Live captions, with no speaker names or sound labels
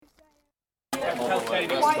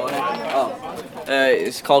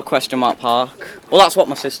It's called Question Mark Park. Well, that's what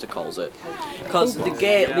my sister calls it. Because the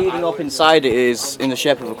gate leading up inside it is in the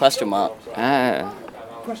shape of a question mark.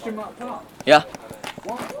 Question Mark Park? Yeah.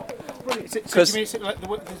 Is it, so do you mean, is it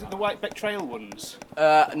like the White Beck Trail ones?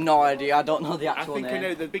 No idea. I don't know the actual name. I think I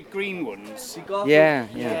know the big green ones. Yeah,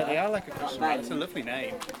 they are like a question mark. It's a lovely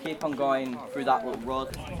name. Keep on going through that little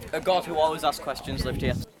road. A god who always asks questions lived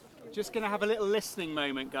here. Just going to have a little listening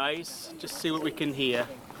moment, guys. Just see what we can hear.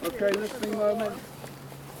 Okay, listening moment.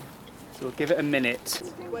 So we'll give it a minute.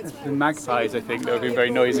 The magpies, I think, they've been very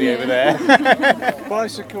noisy over there.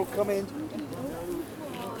 Bicycle coming.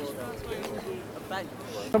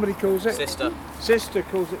 Somebody calls it? Sister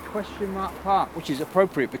calls it Question Mark Park, which is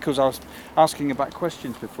appropriate because I was asking about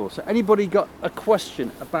questions before. So anybody got a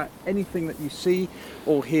question about anything that you see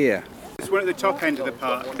or hear? It's one at the top end of the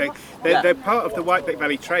park. They're part of the White Beck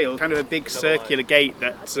Valley Trail, kind of a big circular gate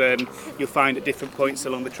that you'll find at different points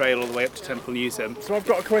along the trail all the way up to Temple Newsam. So I've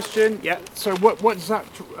got a question. Yeah. So what does that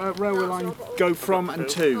railway line go from and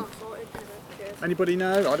to? Anybody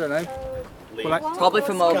know? I don't know. Probably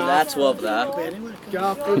from over there to over there.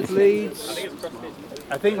 Garfield, Leeds.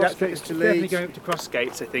 I think that's Crossgates to definitely Leeds. going up to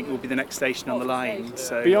Crossgates. I think will be the next station on the line.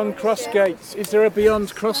 So Beyond Crossgates. Is there a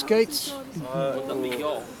Beyond Crossgates?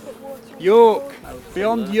 York.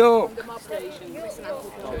 Beyond York.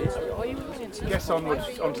 guess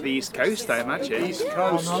onwards onto the east coast, I imagine. East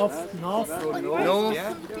coast. North.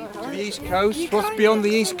 Yeah. To the east coast. What's beyond the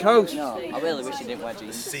east coast? No, I really wish you didn't wear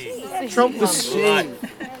jeans. Trump the sea.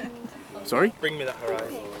 Sorry? Bring me that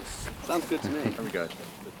horizon. Sounds good to me. There we go.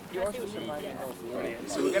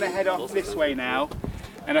 So we're going to head off this way now.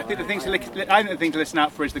 And I think the thing to listen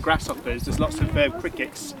out for is the grasshoppers. There's lots of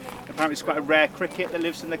crickets. Apparently it's quite a rare cricket that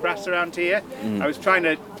lives in the grass around here. I was trying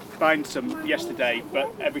to find some yesterday,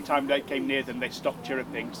 but every time they came near them they stopped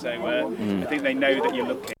chirruping, so I think they know that you're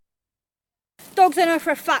looking. Dogs, I know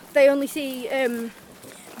for a fact, they only see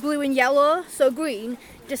blue and yellow, so green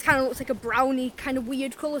just kind of looks like a browny kind of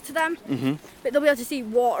weird colour to them. But they'll be able to see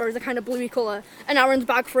water as a kind of bluey colour. An Aaron's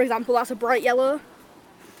bag, for example, that's a bright yellow.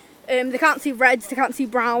 They can't see reds, they can't see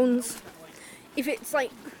browns. If it's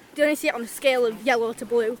like, they only see it on a scale of yellow to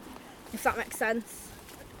blue, if that makes sense.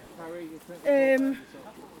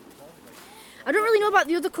 I don't really know about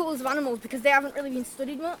the other colours of animals because they haven't really been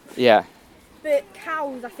studied much. Yeah. But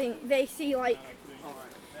cows, I think, they see like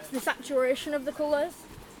the saturation of the colours.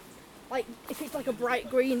 Like, if it's like a bright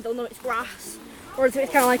green, they'll know it's grass. Or if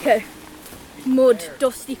it's kind of like a mud,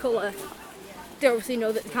 dusty colour, they obviously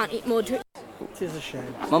know that they can't eat mud. It is a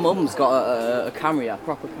shame. My mum's got a camera, a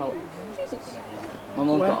proper colour. My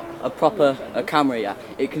mum's got a proper camera, yeah.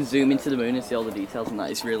 It can zoom into the moon and see all the details and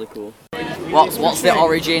that. It's really cool. What's the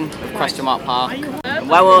origin of Question Mark Park?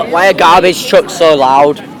 Why are garbage trucks so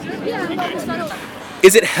loud?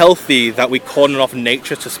 Is it healthy that we corner off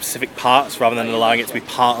nature to specific parts rather than allowing it to be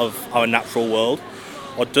part of our natural world?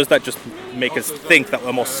 Or does that just make us think that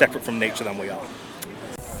we're more separate from nature than we are?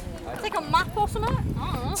 It's like a map or something?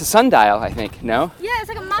 I don't know. It's a sundial, I think, no? Yeah, it's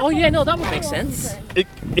like a map. Oh yeah, no, that would make sense.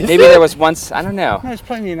 Maybe there was once, I don't know. No, it's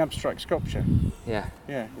plainly an abstract sculpture. Yeah.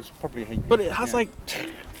 Yeah, it's probably. But it has like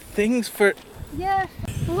things for... Yeah.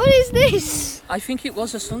 What is this? I think it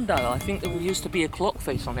was a sundial. I think there used to be a clock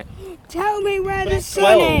face on it. Tell me where the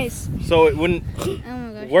sun is. So it wouldn't Oh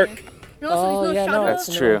my gosh. work. No, so there's no shadow. That's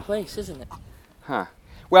it's true. In place, isn't it? Huh.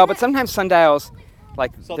 Well, but sometimes sundials,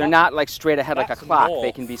 like, So they're that's- not like straight ahead like a that's clock. north.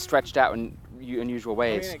 They can be stretched out in unusual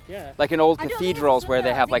ways. Yeah. Like in old I don't know cathedrals what's where they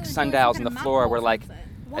there. I have think like it was sundials like on a the map floor or where like something.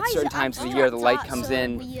 at Why is certain it times of the year the light abstract comes art so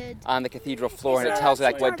in weird? on the cathedral floor and it tells you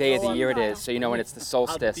like what day of the year it is, so you know when it's the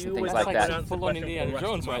solstice and things like that. Full on Indiana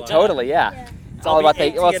Jones, right? Totally, yeah. It's all about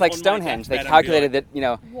well, it's like Stonehenge. They calculated that, you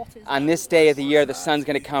know, on this day of the year the sun's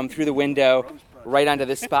going to come through the window right onto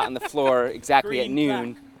this spot on the floor exactly at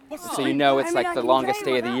noon. So you know it's like the longest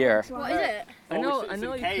day of the year. What is it? I know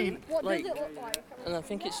you can, What like, does it look like? and I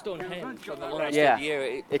think it's Stonehenge on the longest Yeah. day of the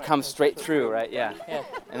year. It comes straight through, right? Yeah. Yeah.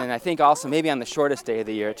 And then I think also maybe on the shortest day of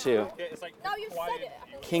the year too. Now you've said it.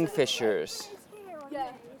 Kingfishers. Yeah.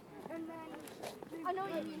 And then I know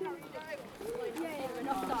you mean. Yeah,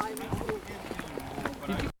 enough time.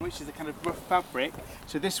 Which is a kind of rough fabric.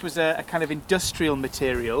 So this was a kind of industrial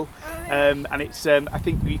material, and it's I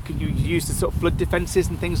think you could use the sort of flood defences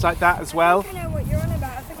and things like that as well. I know what you're on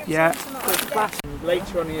about. I think I've Yeah. seen some of that.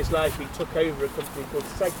 Later on in his life, he took over a company called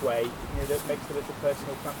Segway, that makes the little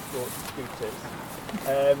personal transport scooters.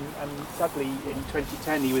 And sadly, in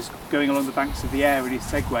 2010, he was going along the banks of the Aire with his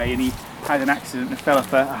Segway, and he had an accident and fell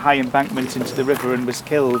off a high embankment into the river and was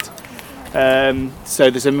killed. So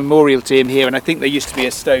there's a memorial to him here, and I think there used to be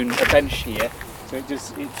a bench here. So it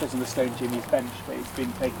says on the Stone Jimmy's bench, but it's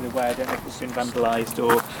been taken away. I don't know if it's been vandalised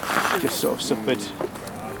or just sort of suffered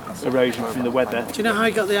erosion from the weather. Do you know how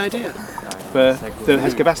he got the idea? For the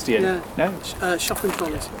Hesga Bastion? Yeah. No? Shopping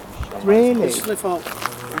trolleys. Really? So they thought,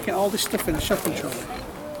 I get all this stuff in a shopping trolley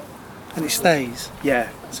and it stays. Yeah.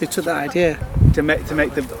 So he took that idea. To make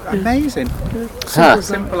them amazing.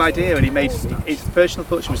 Simple idea, and he made his personal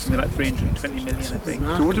fortune was something like 320 million, I think.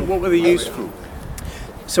 So what were they used for?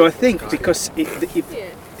 So I think because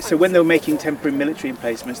so when they were making temporary military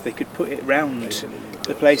emplacements, they could put it round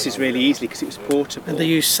the places really easily because it was portable. And they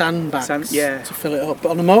use sandbags to fill it up.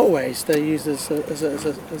 But on the motorways, they're used as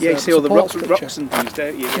you see all the rocks and things,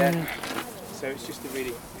 don't you? Yeah. So it's just a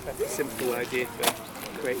really simple idea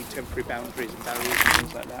for creating temporary boundaries and barriers and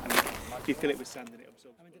things like that. And if you fill it with sand, then it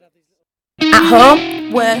absorbs. At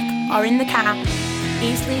home, work, or in the car,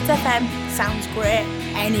 East Leeds FM sounds great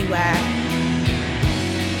anywhere.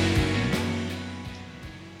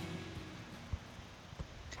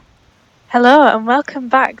 Hello and welcome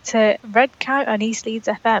back to Red Kite on East Leeds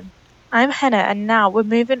FM. I'm Henna and now we're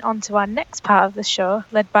moving on to our next part of the show,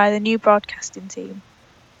 led by the new broadcasting team.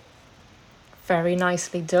 Very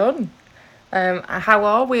nicely done. How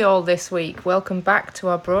are we all this week? Welcome back to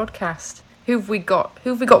our broadcast. Who've we got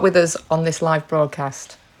with us on this live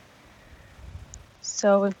broadcast?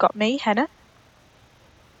 So we've got me, Henna.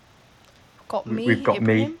 We've got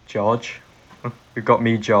me, George. We've got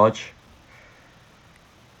me, George.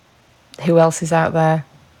 Who else is out there?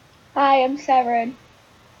 Hi, I'm Seren.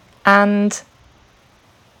 And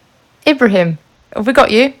Ibrahim. Have we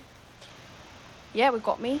got you? Yeah, we've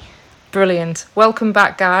got me. Brilliant. Welcome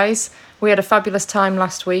back, guys. We had a fabulous time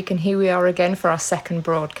last week and here we are again for our second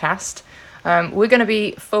broadcast. We're going to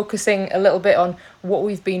be focusing a little bit on what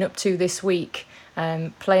we've been up to this week,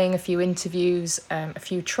 playing a few interviews, a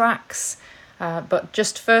few tracks. But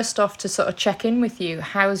just first off to sort of check in with you,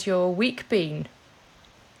 how's your week been?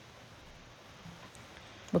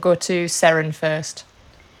 We'll go to Seren first.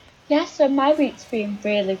 Yeah, so my week's been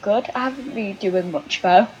really good. I haven't been doing much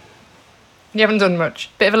though. You haven't done much?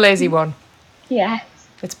 Bit of a lazy one. Yeah.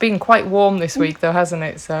 It's been quite warm this week though, hasn't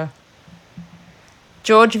it? So,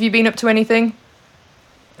 George, have you been up to anything?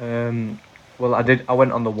 Well, I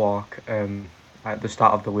went on the walk at the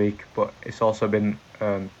start of the week, but it's also been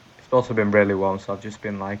really warm. So I've just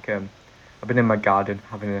been I've been in my garden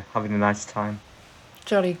having a nice time.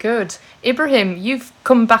 Jolly good. Ibrahim, you've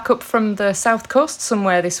come back up from the south coast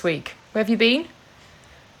somewhere this week. Where have you been?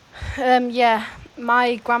 Yeah,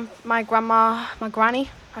 my granny,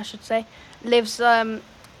 I should say, lives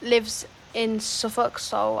in Suffolk,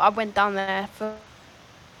 so I went down there for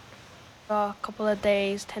a couple of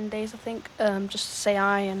days, 10 days I think, just to say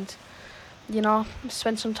hi and,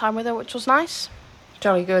 spend some time with her, which was nice.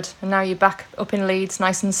 Jolly good. And now you're back up in Leeds,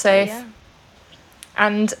 nice and safe. Yeah.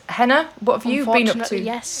 And Henna, what have you been up to?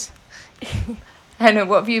 Yes. Henna,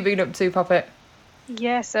 what have you been up to, Poppet?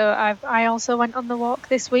 Yeah, so I also went on the walk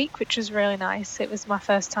this week, which was really nice. It was my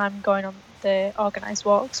first time going on the organised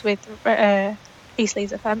walks with East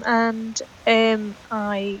Leeds FM, and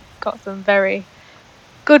I got some very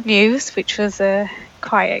good news, which was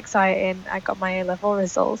quite exciting. I got my A-level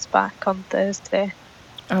results back on Thursday.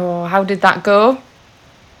 Oh, how did that go?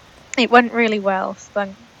 It went really well,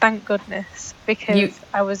 thank goodness, because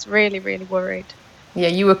I was really, really worried. Yeah,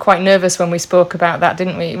 you were quite nervous when we spoke about that,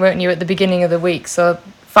 didn't we? Weren't you, at the beginning of the week? So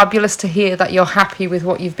fabulous to hear that you're happy with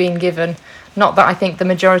what you've been given. Not that I think the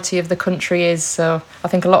majority of the country is, so I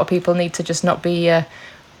think a lot of people need to just not be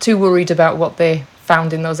too worried about what they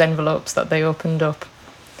found in those envelopes that they opened up.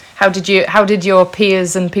 How did your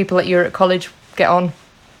peers and people that you're at college get on?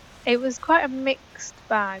 It was quite a mixed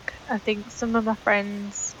bag. I think some of my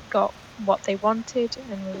friends got what they wanted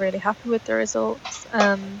and were really happy with the results,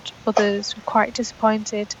 and others were quite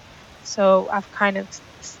disappointed. So I've kind of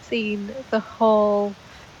seen the whole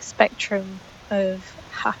spectrum of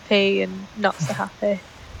happy and not so happy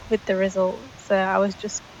with the results. I was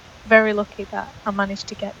just very lucky that I managed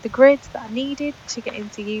to get the grades that I needed to get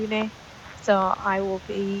into uni. So I will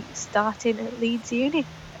be starting at Leeds Uni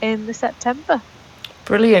in the September.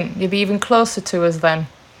 Brilliant. You'll be even closer to us then.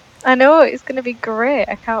 I know, it's going to be great.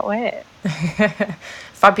 I can't wait.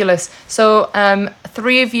 Fabulous. So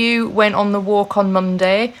 3 of you went on the walk on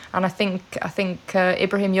Monday, and I think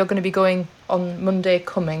Ibrahim, you're going to be going on Monday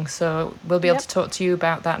coming, so we'll be able to talk to you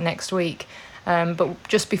about that next week. But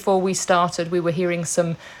just before we started, we were hearing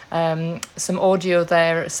some audio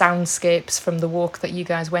there, soundscapes from the walk that you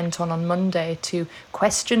guys went on Monday to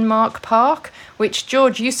Question Mark Park, which,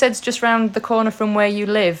 George, you said's just round the corner from where you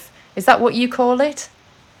live. Is that what you call it?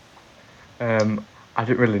 I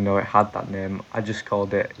didn't really know it had that name. I just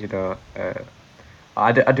called it,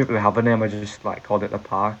 I didn't really have a name. I just like called it the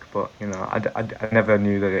park, but you know, I never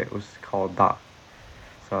knew that it was called that.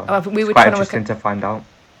 So We it's were quite trying to work interesting to find out.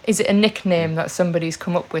 Is it a nickname that somebody's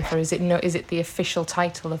come up with, or is it the official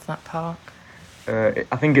title of that park? I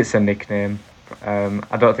think it's a nickname.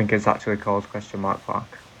 I don't think it's actually called Park.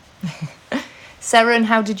 Sarah, and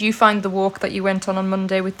how did you find the walk that you went on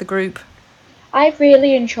Monday with the group? I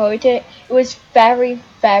really enjoyed it. It was very,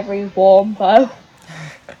 very warm though.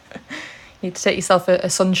 You need to take yourself a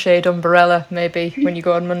sunshade umbrella maybe when you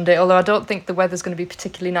go on Monday, although I don't think the weather's going to be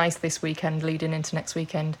particularly nice this weekend leading into next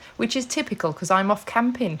weekend, which is typical because I'm off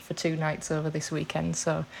camping for 2 nights over this weekend,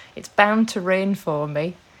 so it's bound to rain for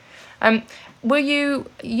me.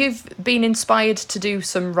 You've been inspired to do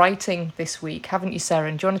some writing this week, haven't you,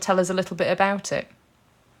 Sarah? Do you want to tell us a little bit about it?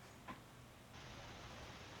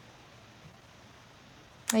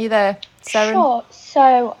 Are you there, Sarah? Sure.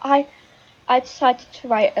 So I decided to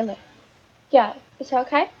write a little. Yeah, is that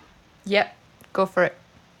okay? Yep, go for it.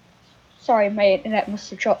 Sorry, my internet must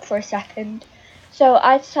have dropped for a second. So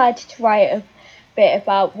I decided to write a bit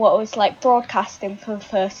about what it was like broadcasting for the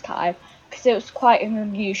first time, because it was quite an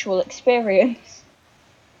unusual experience.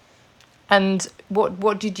 And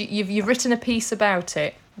what did you've written a piece about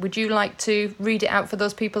it. Would you like to read it out for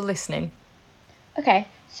those people listening? Okay,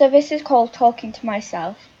 so this is called Talking to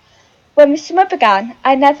Myself. When the summer began,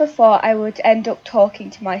 I never thought I would end up talking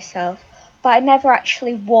to myself, but I never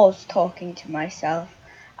actually was talking to myself.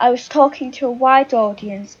 I was talking to a wide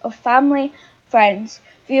audience of family, friends,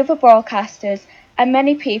 the other broadcasters, and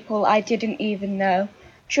many people I didn't even know,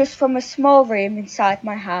 just from a small room inside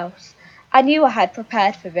my house. I knew I had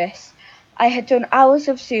prepared for this. I had done hours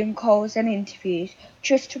of Zoom calls and interviews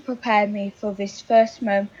just to prepare me for this first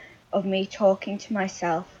moment of me talking to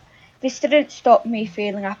myself. This didn't stop me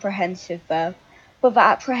feeling apprehensive though, but the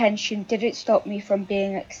apprehension didn't stop me from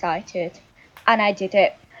being excited. And I did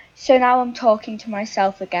it. So now I'm talking to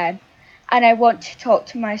myself again, and I want to talk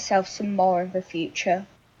to myself some more in the future.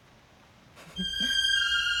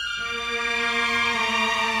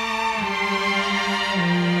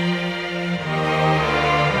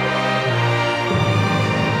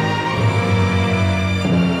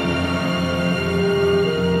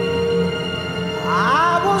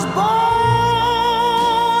 I was born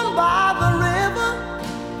by the river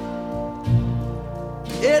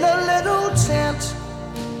in a little tent.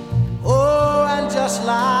 Oh, and just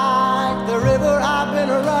like the river, I've been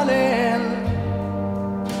running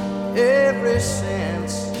ever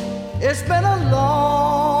since. It's been a long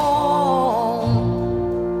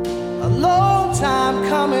time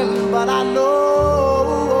coming, but I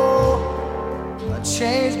know a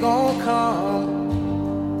change gonna come.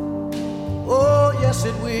 Oh, yes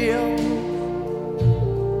it will.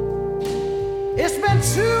 It's been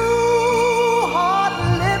too hard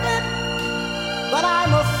living, but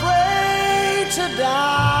I'm afraid to die,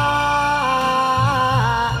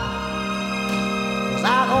 'cause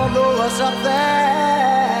I don't know what's up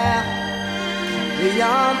there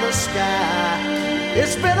beyond the sky.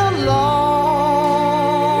 It's been a long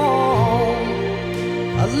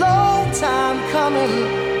time coming,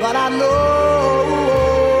 but I know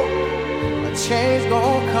change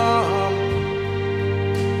gonna come.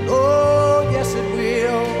 Oh, yes it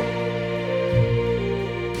will.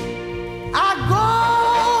 I go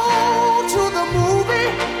to the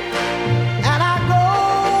movie and I go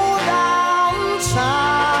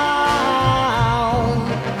downtown.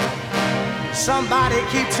 Somebody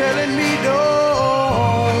keep telling me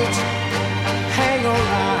don't hang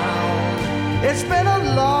around. It's been a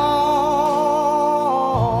long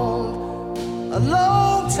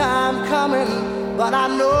time coming, but I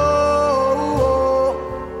know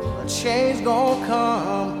a change gonna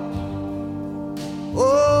come.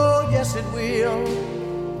 Oh, yes it will.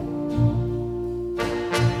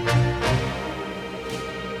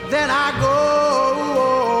 Then I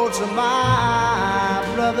go to my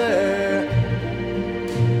brother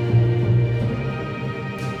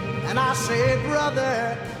and I say,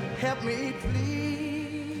 brother, help me please.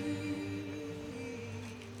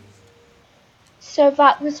 So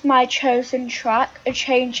that was my chosen track, A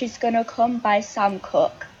Change Is Gonna Come by Sam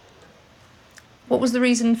Cooke. What was the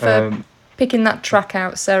reason for picking that track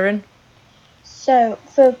out, Seren? So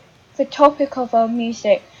the topic of our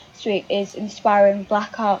music suite is inspiring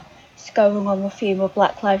black arts going on the theme of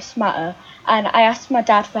Black Lives Matter, and I asked my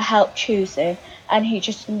dad for help choosing, and he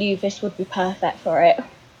just knew this would be perfect for it.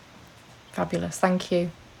 Fabulous, thank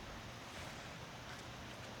you.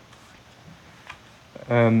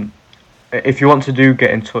 If you want to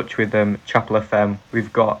get in touch with Chapel FM,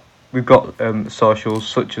 we've got socials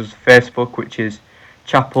such as Facebook, which is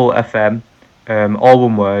Chapel FM, all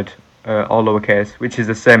one word, all lowercase, which is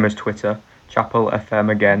the same as Twitter, Chapel FM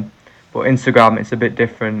again. But Instagram, it's a bit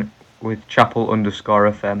different with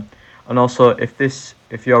Chapel_FM. And also,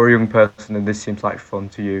 if you're a young person and this seems like fun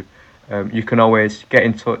to you, you can always get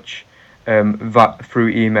in touch through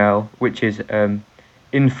email, which is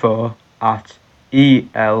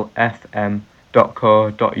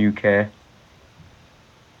info@elfm.co.uk.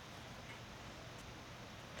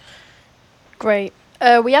 Great.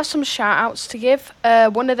 We have some shout outs to give.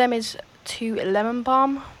 One of them is to Lemon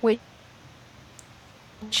Balm, which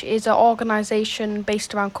is an organisation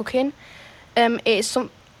based around cooking. They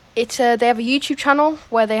have a YouTube channel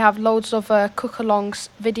where they have loads of cook-alongs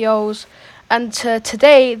videos, and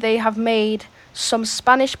today they have made some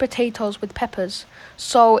Spanish potatoes with peppers.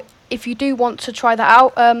 So if you do want to try that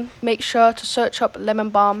out, make sure to search up Lemon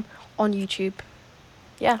Balm on YouTube.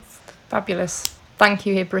 Yeah. Fabulous. Thank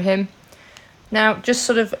you, Ibrahim. Now, just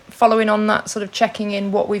sort of following on that, sort of checking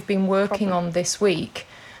in what we've been working on this week.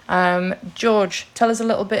 George, tell us a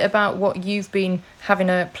little bit about what you've been having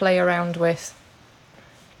a play around with.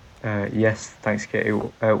 Yes, thanks, Katie.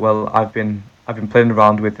 Well, I've been playing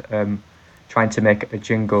around with trying to make a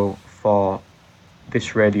jingle for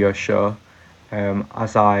this radio show.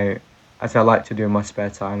 As I like to do in my spare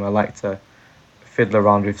time, I like to fiddle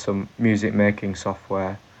around with some music making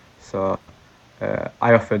software. So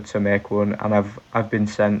I offered to make one, and I've been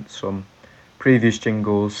sent some previous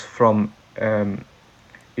jingles from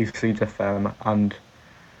East Leeds FM, and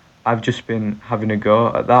I've just been having a go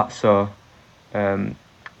at that. So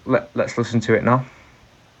let's listen to it now.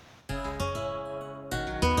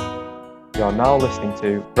 You're now listening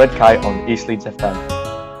to Red Kite on East Leeds FM.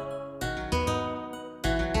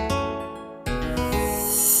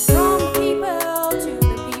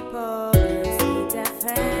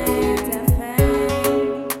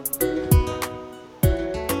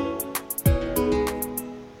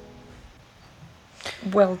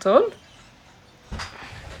 Well done.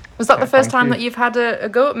 Was that the first time that you've had a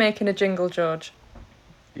go at making a jingle, George?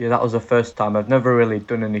 Yeah, that was the first time. I've never really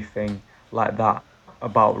done anything like that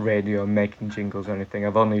about radio, making jingles or anything.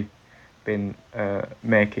 I've only been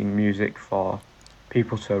making music for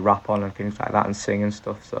people to rap on and things like that and sing and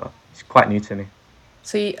stuff, so it's quite new to me.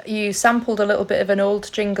 So you sampled a little bit of an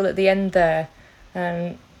old jingle at the end there,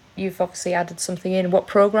 and you've obviously added something in. What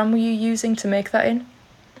program were you using to make that in?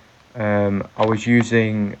 I was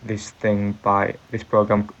using this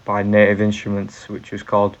program by Native Instruments, which was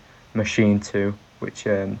called Machine 2, which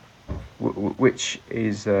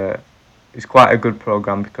is quite a good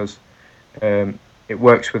program because it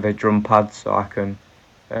works with a drum pad, so I can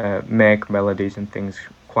make melodies and things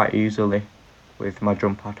quite easily with my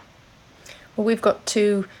drum pad. Well, we've got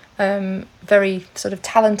two very sort of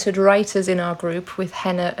talented writers in our group with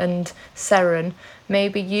Henna and Seren.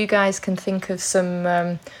 Maybe you guys can think of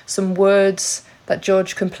some words that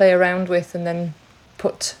George can play around with and then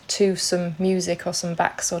put to some music or some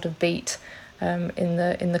back sort of beat in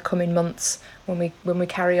the coming months when we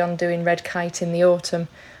carry on doing Red Kite in the autumn.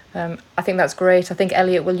 I think that's great. I think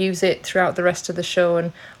Elliot will use it throughout the rest of the show,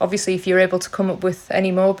 and obviously if you're able to come up with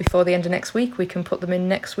any more before the end of next week, we can put them in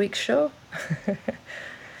next week's show.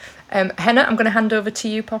 Henna, I'm going to hand over to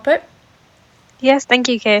you, Poppet. Yes, thank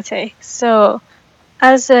you, Katie. So,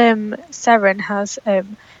 as Seren has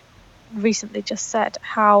recently just said,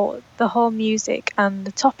 how the whole music and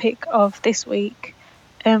the topic of this week,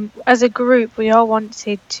 as a group, we all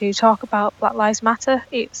wanted to talk about Black Lives Matter.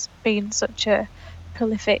 It's been such a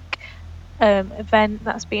prolific event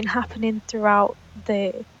that's been happening throughout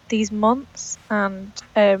these months, and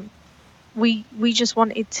we just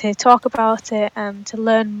wanted to talk about it and to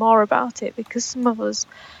learn more about it, because some of us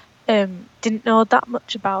didn't know that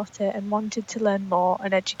much about it and wanted to learn more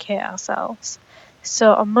and educate ourselves.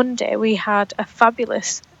 So on Monday we had a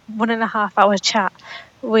fabulous 1.5 hour chat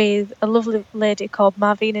with a lovely lady called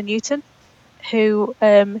Marvina Newton, who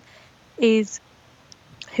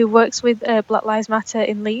works with Black Lives Matter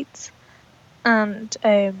in Leeds, and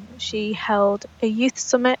she held a youth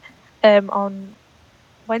summit on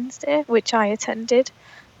Wednesday, which I attended,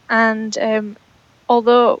 and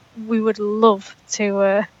although we would love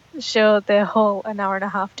to show the whole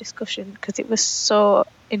 1.5 hour discussion because it was so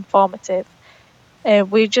informative,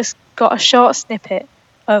 we just got a short snippet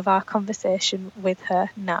of our conversation with her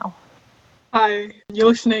now. Hi, you're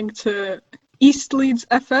listening to East Leeds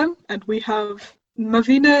FM, and we have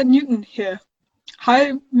Marvina Newton here.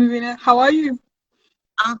 Hi, Marvina, how are you?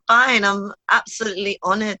 I'm fine. I'm absolutely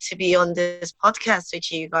honoured to be on this podcast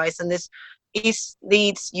with you guys. And this East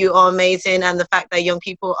Leeds, you are amazing. And the fact that young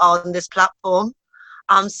people are on this platform,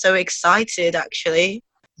 I'm so excited, actually.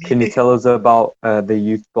 Can you tell us about the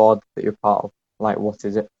youth board that you're part of? Like, what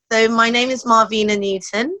is it? So my name is Marvina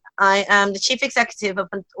Newton. I am the Chief Executive of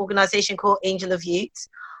an organisation called Angel of Youth.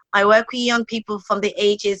 I work with young people from the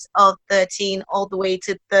ages of 13 all the way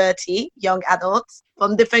to 30, young adults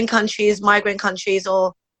from different countries, migrant countries,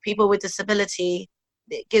 or people with disability.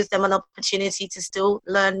 It gives them an opportunity to still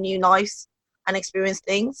learn new lives and experience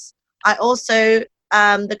things. I also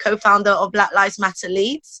am the co-founder of Black Lives Matter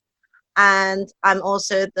Leeds, and I'm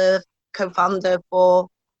also the co-founder for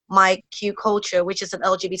My Q Culture, which is an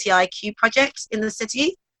LGBTIQ project in the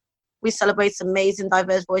city. We celebrate amazing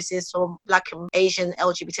diverse voices from Black and Asian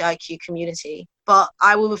LGBTIQ community. But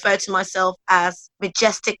I will refer to myself as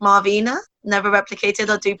Majestic Marvina, never replicated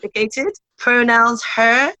or duplicated. Pronouns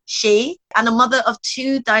her, she, and a mother of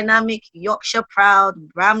 2 dynamic Yorkshire proud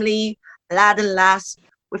Bramley lad and lass.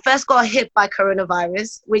 We first got hit by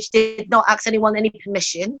coronavirus, which did not ask anyone any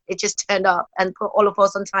permission. It just turned up and put all of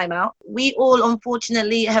us on timeout. We all,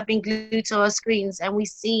 unfortunately, have been glued to our screens, and we've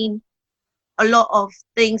seen a lot of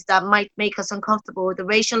things that might make us uncomfortable. The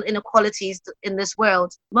racial inequalities in this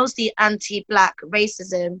world, mostly anti-Black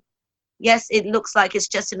racism. Yes, it looks like it's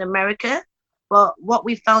just in America, but what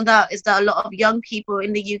we found out is that a lot of young people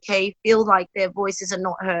in the UK feel like their voices are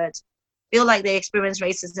not heard, feel like they experience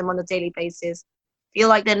racism on a daily basis, feel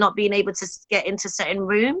like they're not being able to get into certain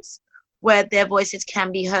rooms where their voices can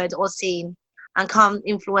be heard or seen and can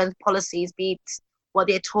influence policies, be it what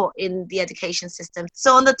they're taught in the education system.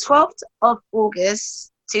 So on the 12th of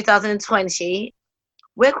August, 2020,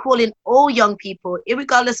 we're calling all young people,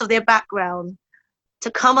 irregardless of their background, to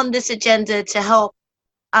come on this agenda to help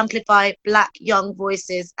amplify Black young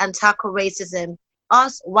voices and tackle racism.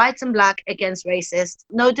 Us, white and Black, against racist.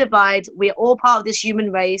 No divide. We're all part of this human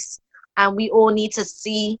race, and we all need to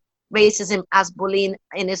see racism as bullying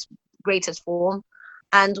in its greatest form.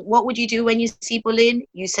 And what would you do when you see bullying?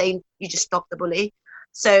 You just stop the bully.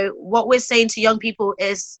 So what we're saying to young people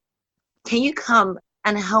is, can you come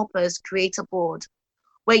and help us create a board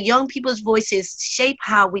where young people's voices shape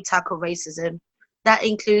how we tackle racism? That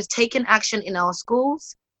includes taking action in our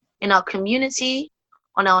schools, in our community,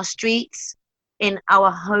 on our streets, in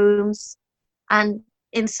our homes, and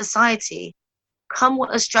in society. Come with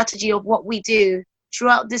a strategy of what we do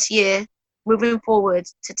throughout this year, moving forward,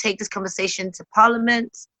 to take this conversation to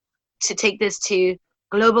Parliament, to take this to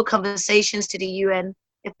global conversations, to the UN.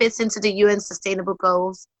 It fits into the UN Sustainable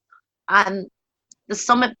Goals. And the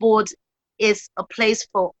Summit Board is a place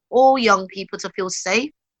for all young people to feel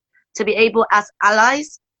safe, to be able as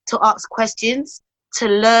allies to ask questions, to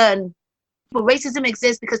learn. But racism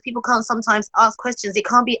exists because people can't sometimes ask questions. They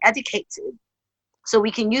can't be educated. So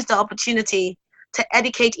we can use the opportunity to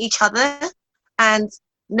educate each other and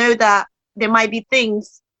know that there might be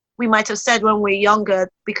things we might have said when we were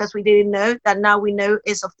younger because we didn't know, that now we know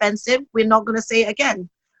is offensive. We're not going to say it again.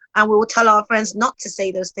 And we will tell our friends not to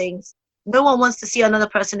say those things. No one wants to see another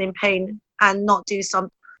person in pain and not do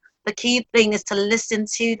something. The key thing is to listen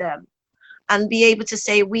to them and be able to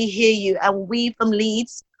say, we hear you, and we from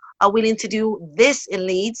Leeds are willing to do this in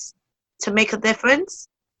Leeds to make a difference.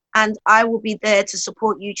 And I will be there to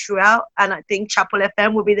support you throughout. And I think Chapel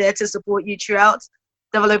FM will be there to support you throughout,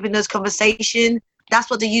 developing those conversations. That's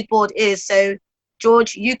what the youth board is. So,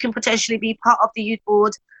 George, you can potentially be part of the youth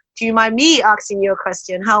board. Do you mind me asking you a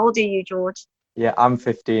question? How old are you, George? Yeah, I'm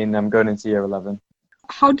 15. I'm going into year 11.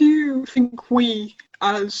 How do you think we,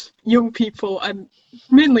 as young people, and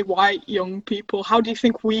mainly white young people, how do you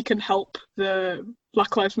think we can help the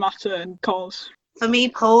Black Lives Matter and cause? For me,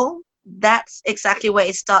 Paul, that's exactly where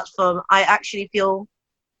it starts from. I actually feel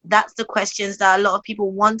that's the questions that a lot of people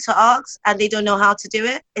want to ask and they don't know how to do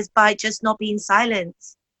it, is by just not being silent.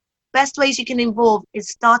 Best ways you can involve is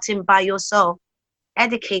starting by yourself,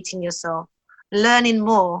 educating yourself, learning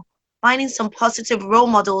more, finding some positive role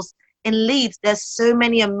models. In Leeds, there's so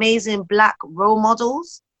many amazing Black role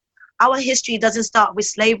models. Our history doesn't start with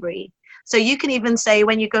slavery. So you can even say,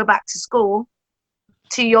 when you go back to school,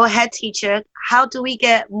 to your head teacher, how do we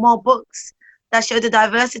get more books that show the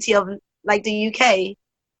diversity of, like, the UK?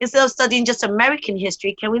 Instead of studying just American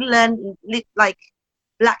history, can we learn like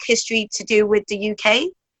Black history to do with the UK?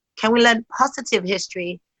 Can we learn positive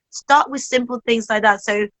history? Start with simple things like that.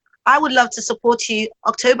 So I would love to support you.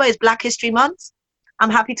 October is Black History Month. I'm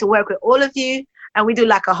happy to work with all of you. And we do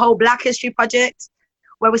like a whole Black History project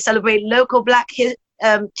where we celebrate local Black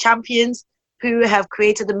champions who have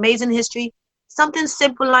created amazing history. Something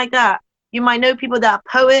simple like that. You might know people that are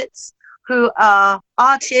poets, who are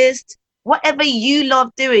artists. Whatever you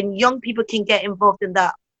love doing, young people can get involved in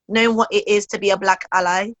that, knowing what it is to be a Black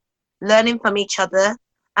ally, learning from each other.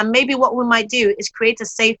 And maybe what we might do is create a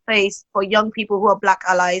safe place for young people who are Black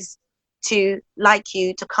allies to, like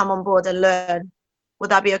you, to come on board and learn. Would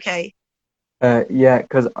that be okay? Yeah,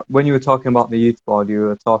 because when you were talking about the youth board, you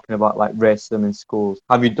were talking about like racism in schools.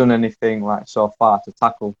 Have you done anything like so far to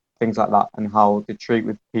tackle things like that and how to treat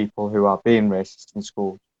with people who are being racist in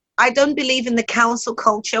schools? I don't believe in the council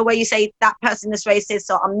culture where you say that person is racist,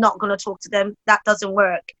 so I'm not going to talk to them. That doesn't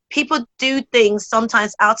work. People do things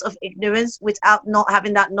sometimes out of ignorance without not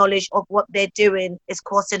having that knowledge of what they're doing is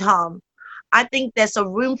causing harm. I think there's a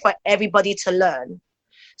room for everybody to learn.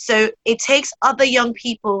 So it takes other young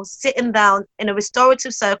people sitting down in a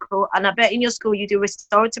restorative circle, and I bet in your school you do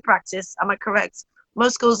restorative practice. Am I correct?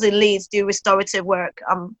 Most schools in Leeds do restorative work,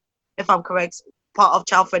 if I'm correct, part of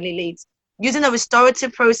child-friendly Leeds. Using a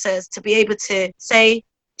restorative process to be able to say,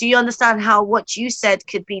 do you understand how what you said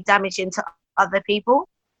could be damaging to other people?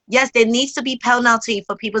 Yes, there needs to be penalty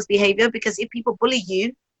for people's behavior, because if people bully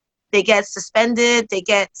you, they get suspended, they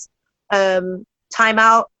get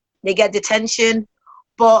timeout, they get detention.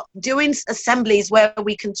 But doing assemblies where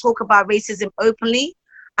we can talk about racism openly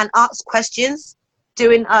and ask questions,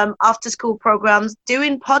 doing after-school programs,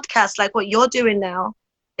 doing podcasts like what you're doing now,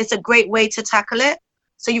 it's a great way to tackle it.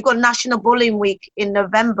 So you've got National Bullying Week in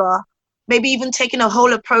November, maybe even taking a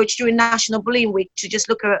whole approach during National Bullying Week to just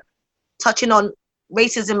look at touching on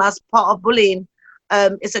racism as part of bullying.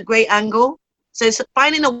 It's a great angle. So it's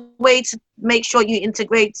finding a way to make sure you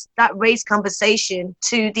integrate that race conversation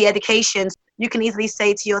to the education. You can easily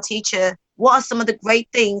say to your teacher, what are some of the great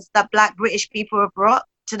things that Black British people have brought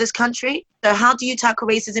to this country? So how do you tackle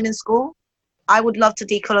racism in school? I would love to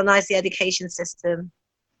decolonize the education system.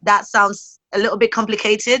 That sounds a little bit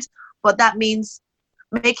complicated, but that means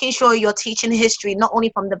making sure you're teaching history, not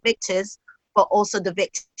only from the victors, but also the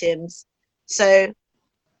victims. So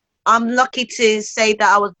I'm lucky to say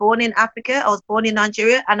that I was born in Africa, I was born in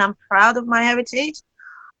Nigeria, and I'm proud of my heritage.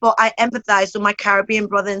 But I empathize with my Caribbean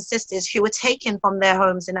brothers and sisters who were taken from their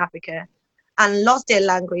homes in Africa and lost their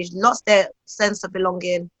language, lost their sense of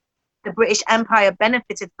belonging. The British Empire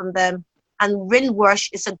benefited from them, and Windrush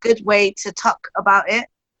is a good way to talk about it.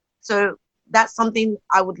 So that's something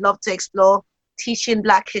I would love to explore, teaching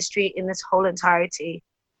Black history in its whole entirety.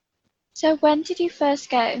 So when did you first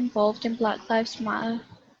get involved in Black Lives Matter?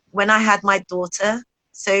 When I had my daughter,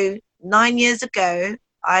 so 9 years ago,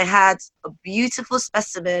 I had a beautiful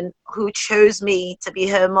specimen who chose me to be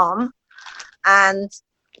her mom. And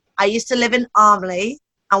I used to live in Armley.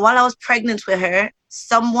 And while I was pregnant with her,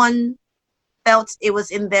 someone felt it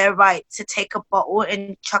was in their right to take a bottle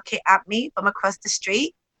and chuck it at me from across the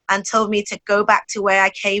street and told me to go back to where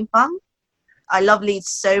I came from. I love Leeds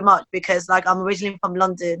so much because I'm originally from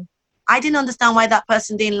London. I didn't understand why that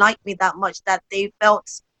person didn't like me that much, that they felt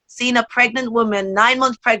seeing a pregnant woman, 9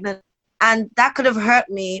 months pregnant, and that could have hurt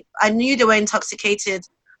me. I knew they were intoxicated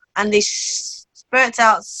and they spurt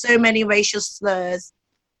out so many racial slurs.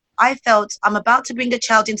 I felt I'm about to bring a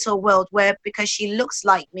child into a world where because she looks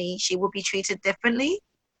like me, she will be treated differently.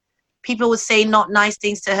 People would say not nice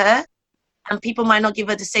things to her and people might not give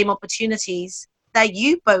her the same opportunities that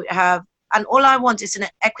you both have. And all I want is an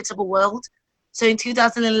equitable world. So in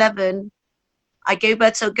 2011, I gave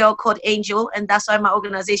birth to a girl called Angel, and that's why my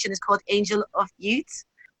organization is called Angel of Youth,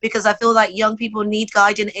 because I feel like young people need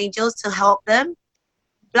guardian angels to help them.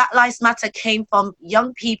 Black Lives Matter came from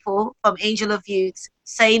young people from Angel of Youth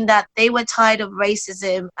saying that they were tired of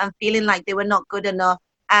racism and feeling like they were not good enough.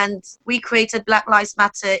 And we created Black Lives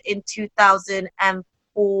Matter in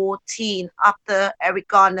 2014 after Eric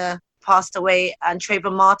Garner passed away and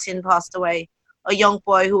Trayvon Martin passed away, a young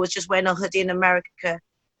boy who was just wearing a hoodie in America.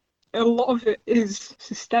 A lot of it is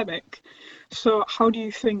systemic. So how do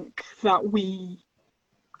you think that we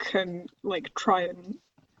can try and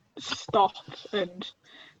stop and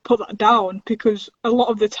put that down? Because a lot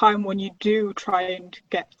of the time when you do try and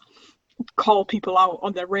call people out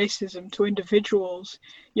on their racism to individuals,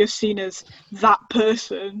 you're seen as that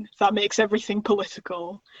person that makes everything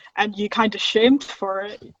political, and you're kind of shamed for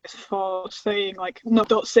it, for saying no,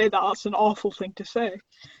 don't say that, that's an awful thing to say.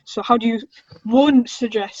 So how do you, one,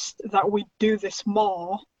 suggest that we do this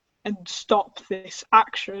more and stop this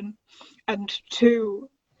action, and two,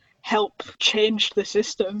 help change the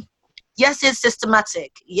system? Yes, it's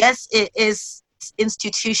systematic. Yes, it is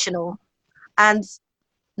institutional. And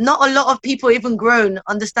not a lot of people, even grown,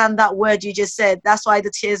 understand that word you just said. That's why the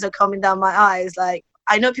tears are coming down my eyes. I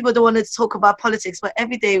know people don't want to talk about politics, but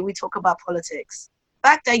every day we talk about politics. The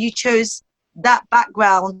fact that you chose that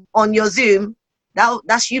background on your Zoom,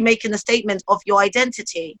 that's you making a statement of your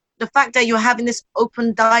identity. The fact that you're having this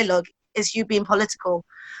open dialogue is you being political.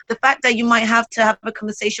 The fact that you might have to have a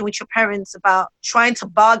conversation with your parents about trying to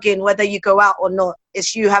bargain whether you go out or not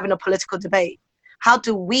is you having a political debate. How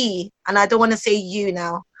do we, and I don't want to say you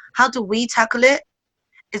now, how do we tackle it?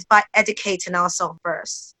 is by educating ourselves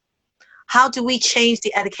first. How do we change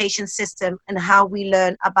the education system and how we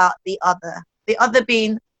learn about the other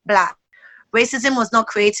being Black? Racism was not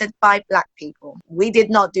created by Black people. We did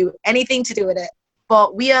not do anything to do with it.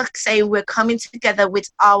 But we are saying we're coming together with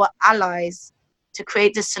our allies to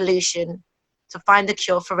create the solution, to find the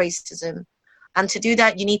cure for racism. And to do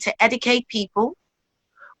that, you need to educate people.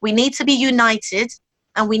 We need to be united,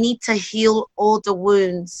 and we need to heal all the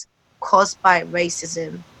wounds caused by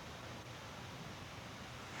racism.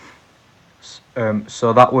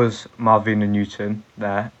 So that was Marvina Newton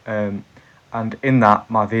there. And in that,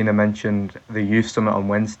 Marvina mentioned the Youth Summit on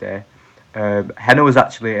Wednesday. Henna was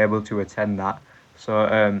actually able to attend that.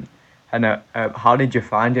 So, Henna, how did you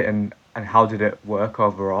find it, and how did it work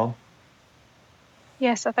overall?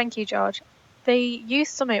 Yes, thank you, George. The Youth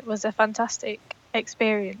Summit was a fantastic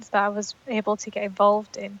experience that I was able to get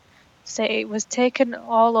involved in. So it was taken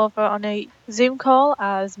all over on a Zoom call,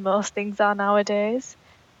 as most things are nowadays,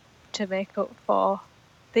 to make up for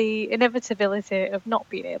the inevitability of not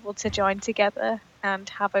being able to join together and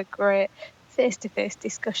have a great face-to-face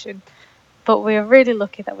discussion. But we're really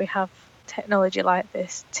lucky that we have technology like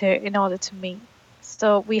this in order to meet.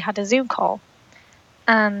 So we had a Zoom call,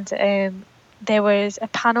 and there was a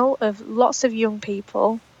panel of lots of young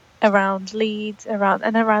people around Leeds,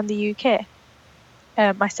 around the UK,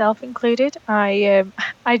 myself included. I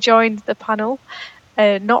joined the panel,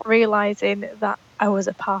 not realising that I was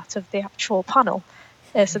a part of the actual panel.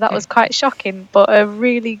 So that was quite shocking, but a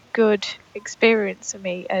really good experience for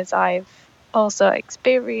me, as I've also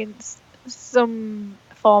experienced some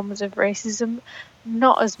forms of racism,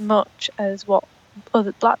 not as much as what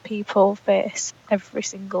other Black people face every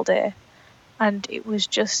single day. And it was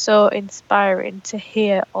just so inspiring to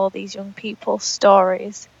hear all these young people's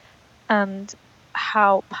stories and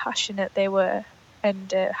how passionate they were,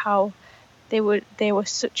 and how they were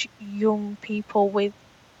such young people with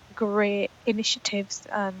great initiatives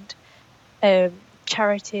and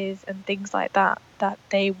charities and things like that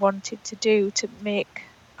they wanted to do to make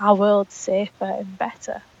our world safer and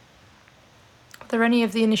better. Are there any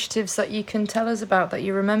of the initiatives that you can tell us about that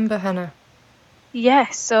you remember, Henna?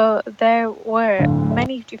 Yes, so there were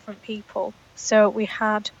many different people. So we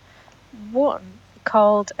had one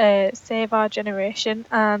called Save Our Generation,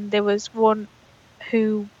 and there was one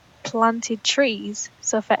who planted trees.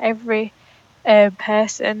 So for every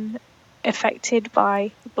person affected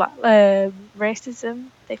by Black racism,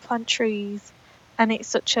 they plant trees, and it's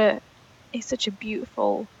such a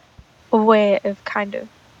beautiful way of kind of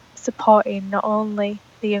supporting not only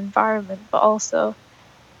the environment but also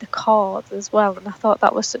the cause as well. And I thought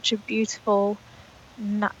that was such a beautiful,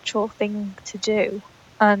 natural thing to do,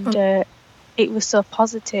 and it was so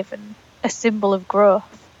positive and a symbol of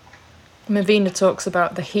growth. Mavina talks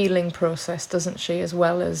about the healing process, doesn't she, as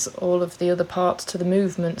well as all of the other parts to the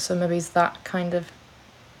movement, so maybe that kind of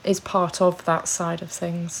is part of that side of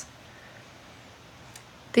things.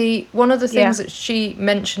 One of the things that she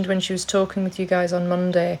mentioned when she was talking with you guys on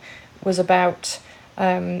Monday was about,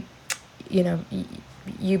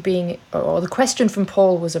 you being, or the question from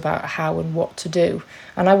Paul was about how and what to do.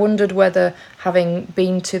 And I wondered whether, having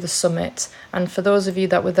been to the summit, and for those of you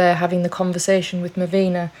that were there having the conversation with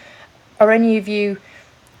Mavina, have any of you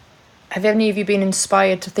been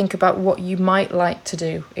inspired to think about what you might like to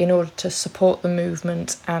do in order to support the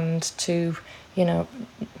movement and to,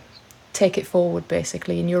 take it forward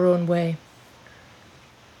basically in your own way?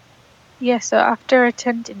 Yeah, so after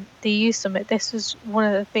attending the Youth Summit, this was one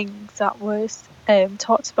of the things that was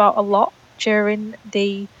talked about a lot during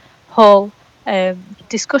the whole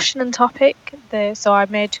discussion and topic. So I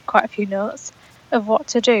made quite a few notes of what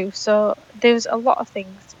to do. So there's a lot of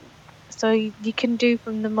things. So you can do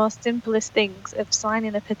from the most simplest things of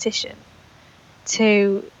signing a petition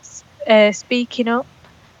to speaking up,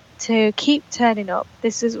 to keep turning up.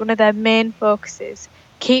 This is one of their main focuses.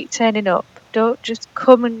 Keep turning up. Don't just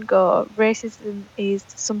come and go. Racism is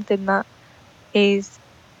something that is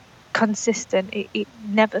consistent. It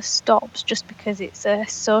never stops just because it's a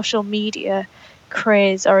social media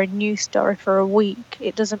craze or a news story for a week.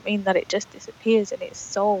 It doesn't mean that it just disappears and it's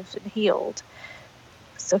solved and healed.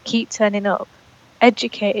 So keep turning up,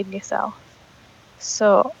 educating yourself.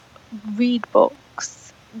 So read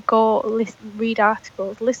books, go listen, read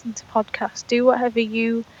articles, listen to podcasts, do whatever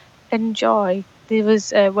you enjoy. There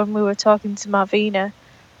was when we were talking to Marvina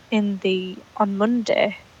on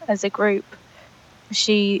Monday as a group,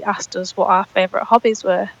 she asked us what our favourite hobbies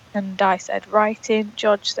were, and I said writing,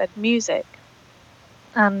 George said music,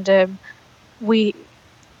 and we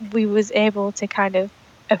was able to kind of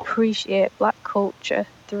appreciate Black culture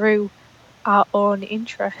through our own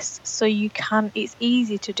interests. So it's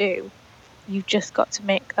easy to do. You've just got to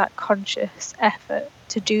make that conscious effort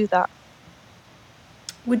to do that.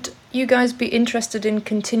 Would you guys be interested in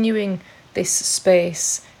continuing this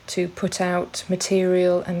space to put out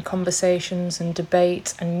material and conversations and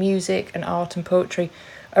debate and music and art and poetry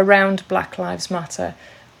around Black Lives Matter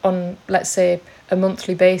on, let's say, a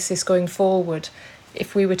monthly basis going forward?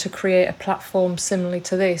 If we were to create a platform similar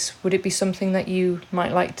to this, would it be something that you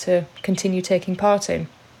might like to continue taking part in?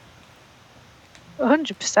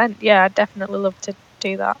 100%, yeah, I'd definitely love to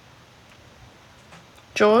do that.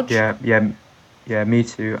 George? Yeah, me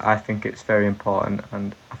too. I think it's very important,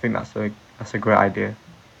 and I think that's a great idea.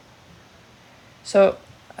 So,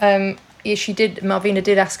 Malvina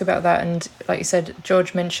did ask about that, and like you said,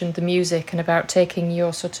 George mentioned the music and about taking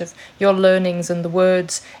your learnings and the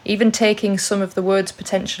words, even taking some of the words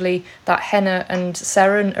potentially that Henna and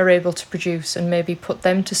Seren are able to produce and maybe put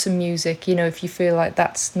them to some music, if you feel like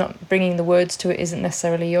that's not bringing the words to it isn't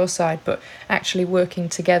necessarily your side, but actually working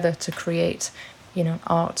together to create,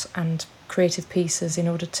 art and creative pieces in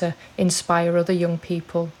order to inspire other young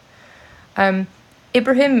people.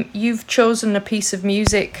 Ibrahim, you've chosen a piece of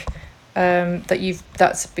music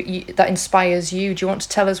that inspires you. Do you want to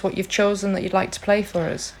tell us what you've chosen that you'd like to play for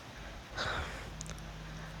us?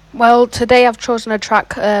 Well, today I've chosen a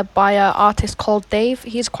track by an artist called Dave.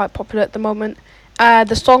 He's quite popular at the moment.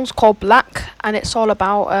 The song's called Black, and it's all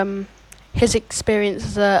about his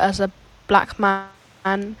experience as a black man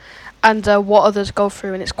and what others go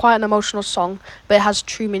through. And it's quite an emotional song, but it has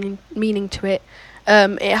true meaning to it.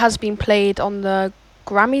 It has been played on the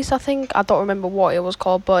Grammys, I think. I don't remember what it was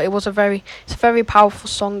called, but it's a very powerful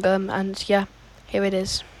song. And yeah, here it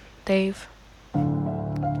is, Dave.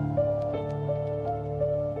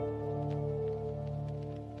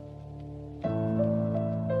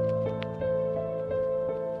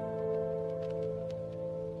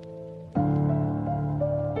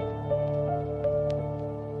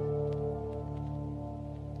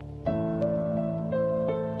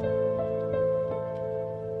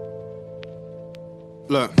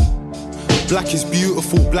 Look, black is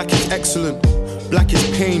beautiful, black is excellent. Black is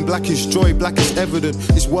pain, black is joy, black is evident.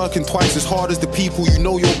 It's working twice as hard as the people you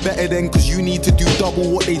know you're better than, cause you need to do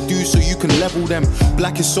double what they do so you can level them.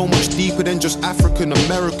 Black is so much deeper than just African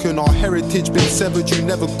American. Our heritage been severed, you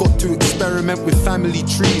never got to experiment with family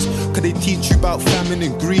trees. Cause they teach you about famine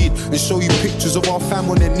and greed and show you pictures of our fam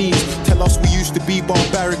on their knees. Tell us we used to be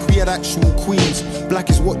barbaric, we had actual queens. Black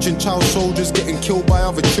is watching child soldiers getting killed by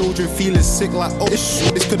other children, feeling sick like, oh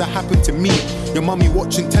shit, this could have happened to me. Your mummy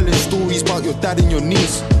watching, telling stories about your dad and your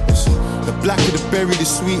niece. The blacker the berry, the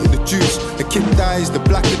sweeter the juice. The kid dies, the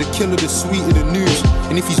blacker the killer, the sweeter the news.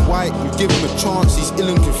 And if he's white, you give him a chance, he's ill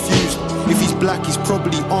and confused. If he's black, he's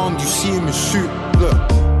probably armed, you see him and shoot. Look,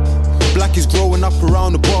 black is growing up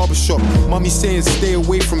around the barbershop. Mummy saying stay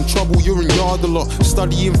away from trouble, you're in yard a lot.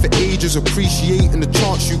 Studying for ages, appreciating the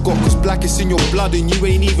chance you got. Cause black is in your blood and you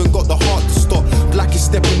ain't even got the heart to stop. Black is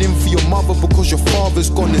stepping in for your mother because your father's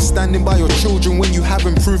gone, and standing by your children when you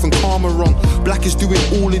haven't proven karma wrong. Black is doing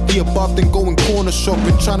all of the above, then going corner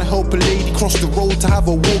shopping, trying to help a lady cross the road to have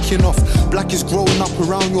her walking off. Black is growing up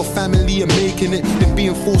around your family and making it, then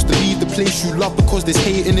being forced to leave the place you love because there's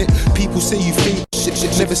hate in it. People say you fake shit,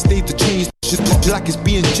 never stayed to change. Black is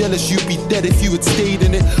being jealous, you'd be dead if you had stayed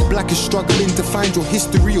in it. Black is struggling to find your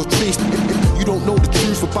history or trace. You don't know the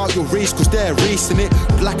truth about your race cause they're erasing it.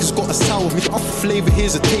 Black has got a sour flavour,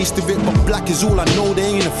 here's a taste of it. But black is all I know, there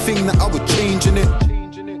ain't a thing that I would change in it.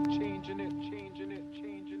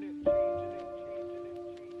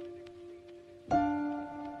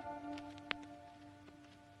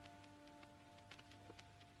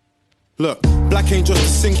 Look, black ain't just a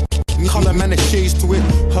sink. Colour man, it shades to it.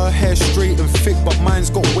 Her hair straight and thick, but mine's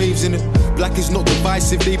got waves in it. Black is not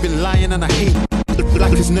divisive, they've been lying and I hate.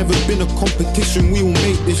 Black has never been a competition, we all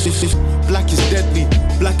make this. Black is deadly.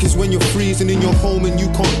 Black is when you're freezing in your home and you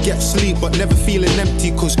can't get sleep, but never feeling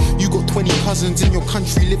empty cause you got 20 cousins in your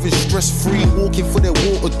country living stress-free, walking for their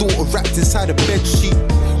water, daughter wrapped inside a bed sheet.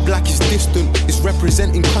 Black is distant, it's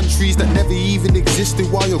representing countries that never even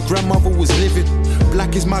existed while your grandmother was living.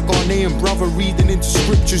 Black is my Ghanaian brother reading into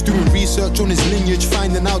scriptures, doing research on his lineage,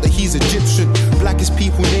 finding out that he's Egyptian. Black is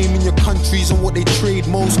people naming your countries and what they trade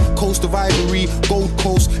most. Coast of Ivory, Gold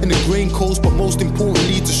Coast and the Grain Coast, but most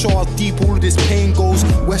importantly to show how deep all of this pain goes.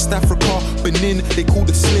 West Africa, Benin, they call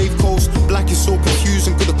it slave coast. Black is so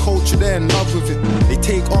confusing, cause the culture they're in love with it. They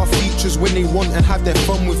take our features when they want and have their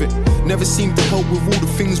fun with it. Never seem to help with all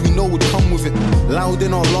the things we know would come with it. Loud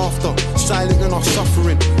in our laughter, silent in our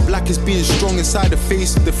suffering. Black is being strong inside the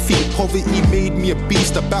face of defeat. Poverty made me a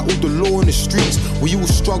beast, I battled the law in the streets. We all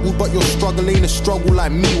struggle, but your struggle ain't a struggle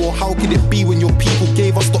like me. Or how could it be when your people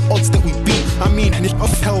gave us the odds that we beat? I mean,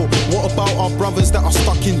 of hell, what about our brothers that are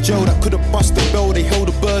stuck in jail, that could have bust the bell? They held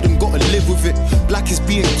a burden, gotta live with it. Black is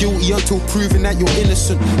being guilty until proven that you're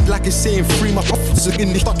innocent. Black is saying free my officers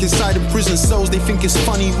are stuck inside in prison cells. They think it's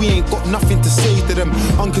funny, we ain't got nothing to say to them.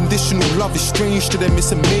 Unconditional love is strange to them,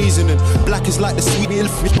 it's amazing. And black is like the sweet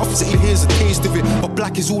elephant, officer, here's a taste of it. But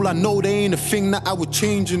black is all I know, there ain't a thing that I would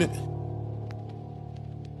change in it.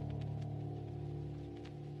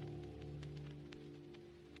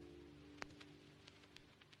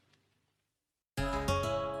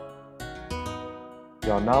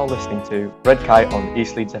 You are now listening to Red Kite on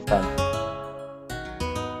East Leeds FM.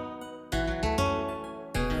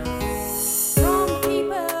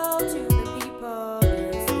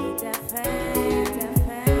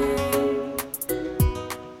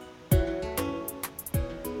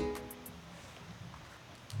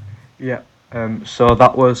 Yeah, so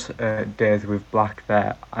that was Days with Black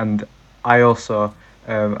there, and I also,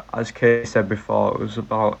 as Kate said before, it was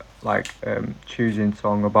about like choosing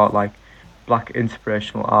song about like Black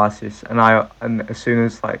inspirational artists, and as soon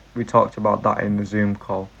as like we talked about that in the Zoom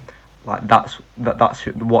call, like that's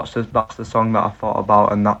the song that I thought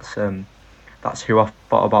about, and that's who I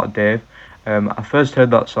thought about Dave. I first heard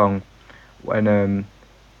that song when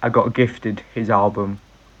I got gifted his album.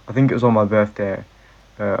 I think it was on my birthday,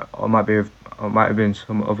 or it might have been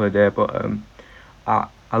some other day, but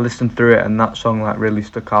I listened through it, and that song like really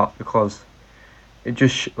stuck out because it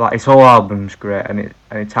just like his whole album's great, and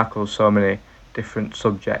it tackles so many different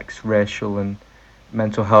subjects, racial and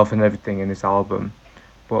mental health and everything in his album.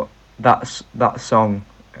 But that song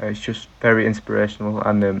is just very inspirational,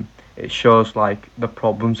 and it shows like the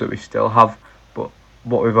problems that we still have, but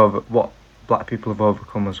what Black people have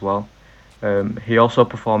overcome as well. He also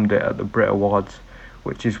performed it at the Brit Awards,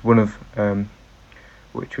 which is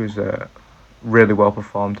which was really well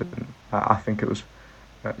performed, and I think it was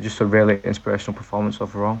just a really inspirational performance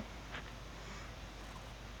overall.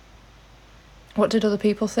 What did other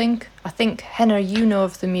people think? I think, Henna, you know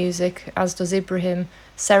of the music, as does Ibrahim.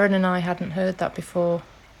 Seren and I hadn't heard that before.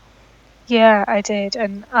 Yeah, I did,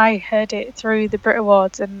 and I heard it through the Brit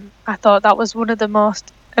Awards, and I thought that was one of the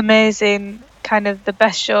most amazing, kind of the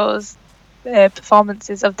best shows,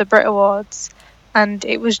 performances of the Brit Awards, and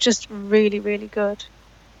it was just really, really good.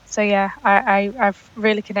 So yeah, I've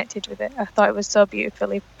really connected with it. I thought it was so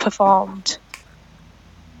beautifully performed.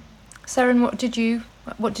 Seren, what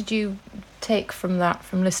did you take from that,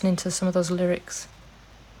 from listening to some of those lyrics?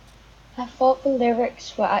 I thought the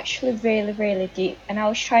lyrics were actually really, really deep, and I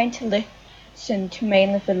was trying to listen to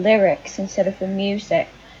mainly the lyrics instead of the music,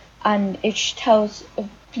 and it just tells a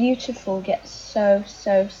beautiful yet so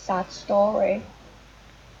sad story.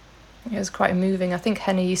 It was quite moving. I think,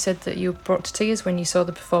 Henna, you said that you were brought to tears when you saw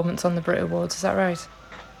the performance on the Brit Awards. Is that right?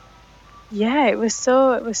 Yeah, it was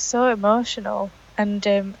so emotional, and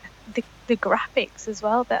the graphics as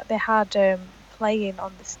well that they had playing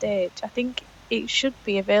on the stage. I think it should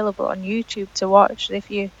be available on YouTube to watch if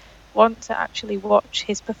you want to actually watch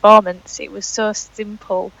his performance. It was so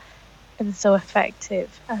simple and so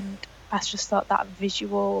effective, and I just thought that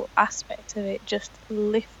visual aspect of it just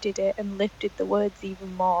lifted it and lifted the words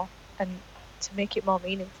even more, and to make it more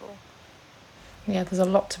meaningful. Yeah, there's a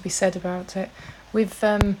lot to be said about it.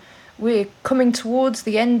 We're coming towards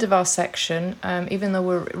the end of our section, even though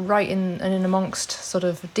we're right in amongst sort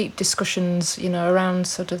of deep discussions, around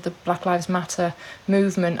sort of the Black Lives Matter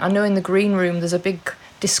movement. I know in the green room there's a big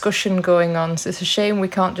discussion going on, so it's a shame we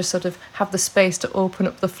can't just sort of have the space to open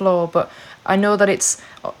up the floor. But I know that it's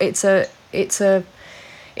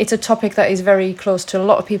a topic that is very close to a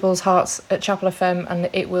lot of people's hearts at Chapel FM, and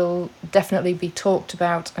it will definitely be talked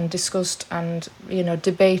about and discussed and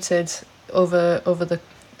debated over the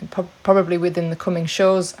probably within the coming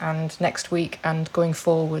shows and next week and going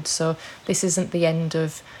forward. So this isn't the end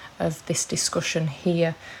of this discussion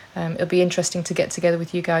here. It'll be interesting to get together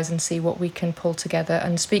with you guys and see what we can pull together,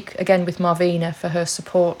 and speak again with Marvina for her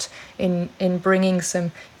support in bringing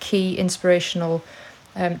some key inspirational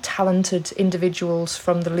talented individuals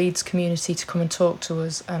from the Leeds community to come and talk to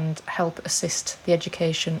us and help assist the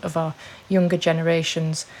education of our younger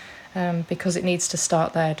generations. Because it needs to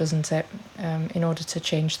start there, doesn't it, in order to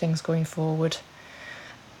change things going forward.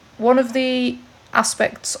 One of the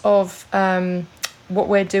aspects of what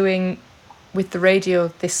we're doing with the radio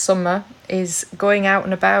this summer is going out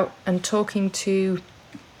and about and talking to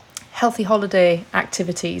healthy holiday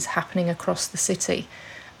activities happening across the city.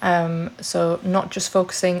 So not just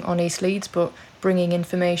focusing on East Leeds, but bringing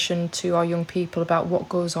information to our young people about what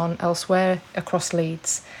goes on elsewhere across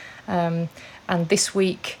Leeds. And this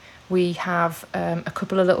week we have a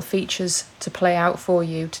couple of little features to play out for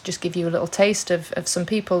you to just give you a little taste of some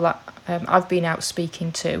people that I've been out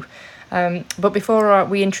speaking to. But before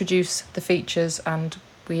we introduce the features and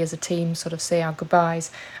we as a team sort of say our goodbyes,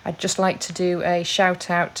 I'd just like to do a shout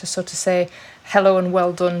out to sort of say hello and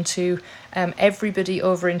well done to everybody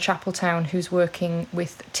over in Chapeltown who's working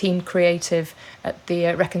with Team Creative at the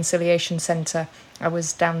Reconciliation Centre. I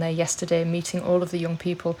was down there yesterday meeting all of the young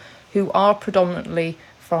people who are predominantly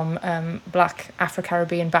from Black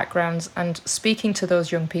Afro-Caribbean backgrounds, and speaking to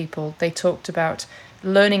those young people, they talked about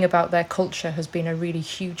learning about their culture has been a really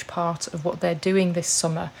huge part of what they're doing this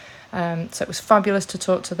summer. So it was fabulous to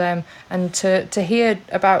talk to them and to hear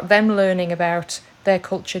about them learning about their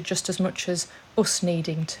culture just as much as us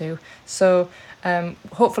needing to. So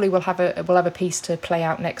hopefully we'll have a piece to play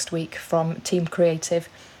out next week from Team Creative.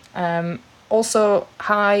 Also,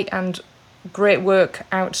 hi and great work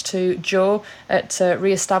out to Jo at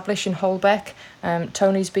Re-Establish in Holbeck.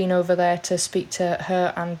 Tony's been over there to speak to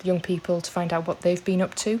her and young people to find out what they've been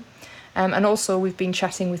up to. And also we've been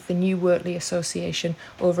chatting with the New Wortley Association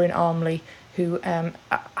over in Armley, who are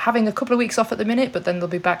having a couple of weeks off at the minute, but then they'll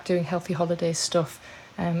be back doing Healthy Holidays stuff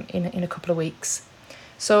in a couple of weeks.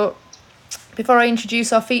 So before I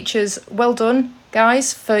introduce our features, well done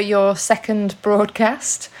guys for your second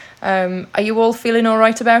broadcast. Are you all feeling all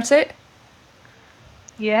right about it?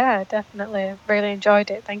 Yeah, definitely. I've really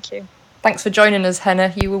enjoyed it. Thank you. Thanks for joining us,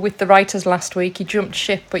 Henna. You were with the writers last week. You jumped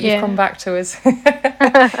ship, but you've come back to us.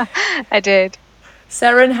 I did.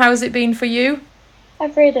 Seren, how's it been for you?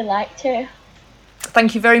 I've really liked it.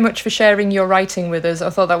 Thank you very much for sharing your writing with us.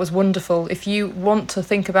 I thought that was wonderful. If you want to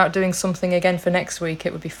think about doing something again for next week,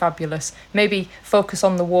 it would be fabulous. Maybe focus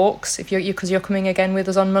on the walks, if because you're coming again with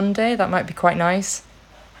us on Monday. That might be quite nice.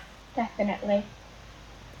 Definitely.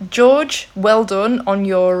 George, well done on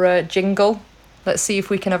your jingle. Let's see if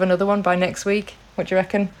we can have another one by next week. What do you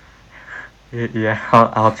reckon? Yeah,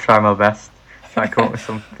 I'll try my best. Try and come up with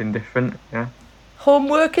something different, yeah.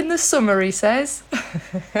 Homework in the summer, he says.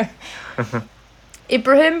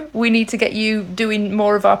 Ibrahim, we need to get you doing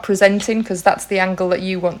more of our presenting because that's the angle that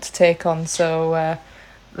you want to take on. So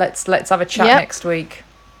let's have a chat next week.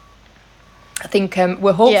 I think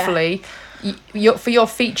we're hopefully... for your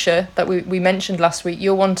feature that we mentioned last week,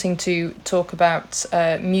 you're wanting to talk about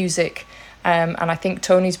music, and I think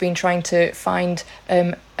Tony's been trying to find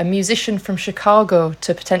a musician from Chicago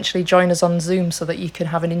to potentially join us on Zoom so that you can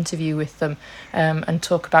have an interview with them and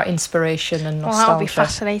talk about inspiration and nostalgia. Well, that'll be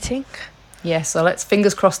fascinating. Yeah, so let's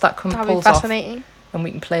fingers crossed that pulls off, fascinating. And we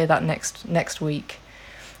can play that next week.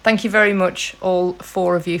 Thank you very much, all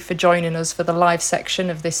four of you, for joining us for the live section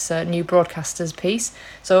of this new broadcasters piece.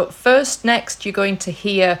 So next, you're going to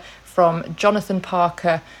hear from Jonathan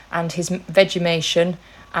Parker and his Vegemation,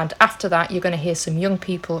 and after that, you're going to hear some young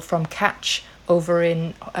people from Catch over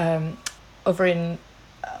in where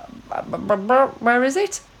is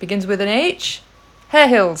it? Begins with an H. Hare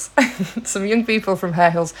Hills. Some young people from Hare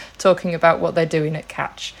Hills talking about what they're doing at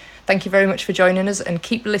Catch. Thank you very much for joining us and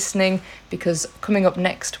keep listening because coming up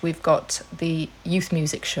next we've got the Youth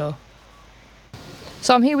Music Show.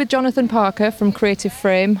 So I'm here with Jonathan Parker from Creative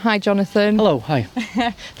Frame. Hi Jonathan. Hello, hi.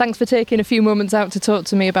 Thanks for taking a few moments out to talk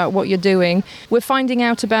to me about what you're doing. We're finding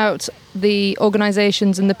out about the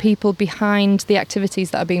organisations and the people behind the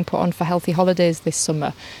activities that are being put on for Healthy Holidays this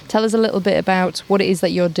summer. Tell us a little bit about what it is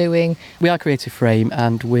that you're doing. We are Creative Frame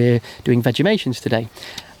and we're doing Vegemations today.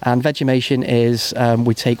 And Vegemation is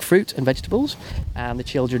we take fruit and vegetables and the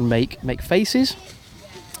children make faces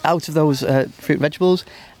out of those fruit and vegetables,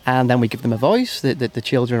 and then we give them a voice. The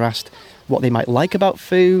children are asked what they might like about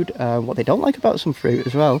food, what they don't like about some fruit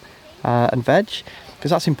as well, and veg, because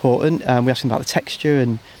that's important. We ask them about the texture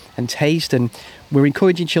and taste, and we're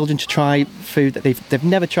encouraging children to try food that they've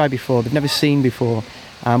never tried before, they've never seen before.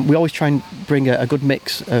 We always try and bring a good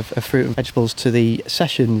mix of fruit and vegetables to the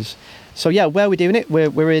sessions. So yeah, where we're doing it,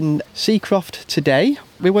 we're in Seacroft today.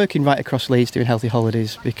 We're working right across Leeds doing Healthy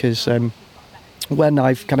Holidays because when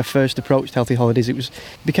I've kind of first approached Healthy Holidays, it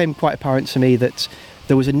became quite apparent to me that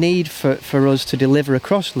there was a need for us to deliver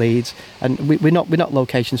across Leeds, and we're not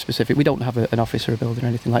location specific. We don't have an office or a building or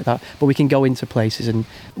anything like that, but we can go into places. And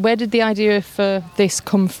where did the idea for this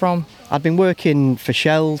come from? I'd been working for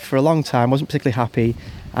Shell for a long time, wasn't particularly happy,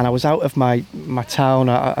 and I was out of my town.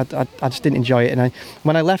 I just didn't enjoy it. And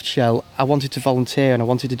when I left Shell, I wanted to volunteer and I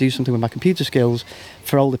wanted to do something with my computer skills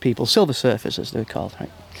for older people, silver surfers as they're called,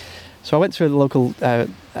 right? So I went to a local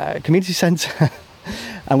community centre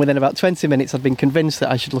and within about 20 minutes I'd been convinced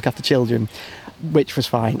that I should look after children, which was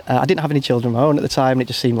fine. I didn't have any children of my own at the time, and it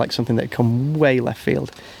just seemed like something that had come way left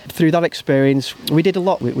field. Through that experience, we did a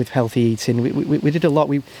lot with healthy eating. We did a lot.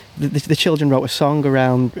 The children wrote a song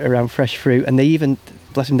around fresh fruit, and they even,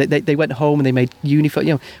 bless them, they went home and they made uniform.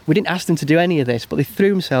 You know, we didn't ask them to do any of this, but they threw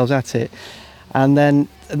themselves at it. And then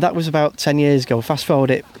that was about 10 years ago. Fast forward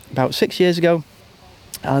it about 6 years ago,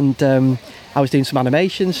 and I was doing some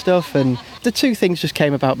animation stuff, and the two things just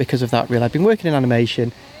came about because of that, really. I'd been working in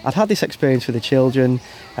animation. I'd had this experience with the children,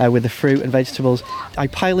 with the fruit and vegetables. I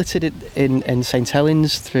piloted it in St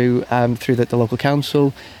Helens through the local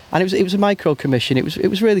council, and it was a micro commission. It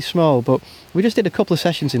was really small, but we just did a couple of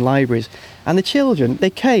sessions in libraries, and the children, they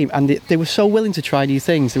came and they were so willing to try new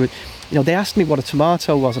things. They asked me what a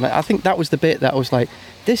tomato was, and I think that was the bit that I was like,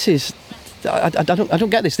 this is. I don't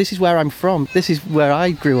get this. This is where I'm from. This is where I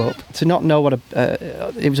grew up. To not know what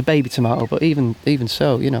it was a baby tomato, but even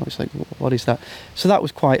so, it's like, what is that? So that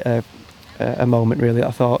was quite a moment, really, I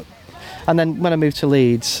thought. And then when I moved to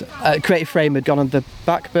Leeds, Creative Frame had gone on the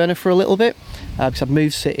back burner for a little bit because I'd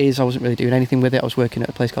moved cities. I wasn't really doing anything with it. I was working at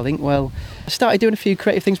a place called Inkwell. I started doing a few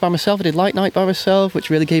creative things by myself. I did Light Night by myself, which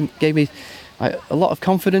really gave me a lot of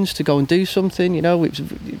confidence to go and do something. It was a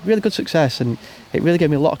really good success, and it really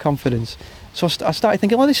gave me a lot of confidence. So I started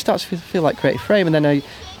thinking, well, this starts to feel like Creative Frame, and then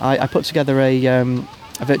I put together a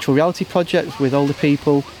virtual reality project with older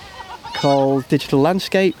people called Digital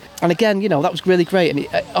Landscape, and again, that was really great,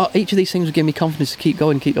 and each of these things would give me confidence to keep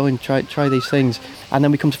going, try these things. And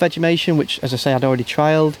then we come to Vegemation, which, as I say, I'd already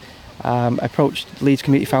trialled. Approached Leeds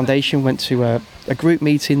Community Foundation, went to a group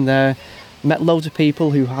meeting there, met loads of people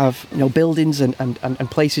who have buildings and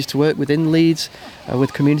places to work within Leeds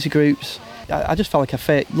with community groups. I just felt like I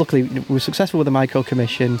fit. Luckily, we were successful with the micro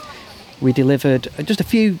commission. We delivered just a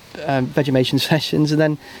few Vegemation sessions, and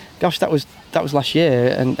then, gosh, that was last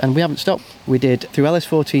year, and we haven't stopped. We did through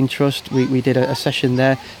LS14 Trust. We did a session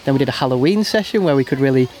there. Then we did a Halloween session where we could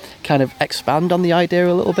really kind of expand on the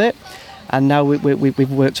idea a little bit. And now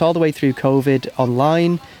we've worked all the way through COVID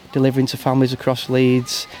online, delivering to families across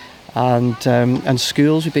Leeds. And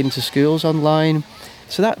schools, we've been to schools online.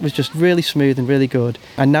 So that was just really smooth and really good.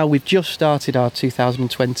 And now we've just started our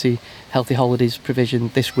 2020 Healthy Holidays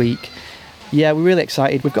provision this week. Yeah, we're really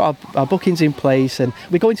excited. We've got our bookings in place, and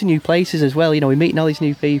we're going to new places as well. We're meeting all these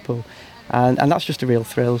new people, and that's just a real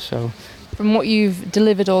thrill. So, from what you've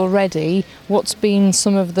delivered already, what's been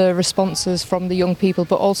some of the responses from the young people,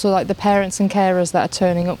 but also like the parents and carers that are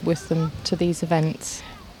turning up with them to these events?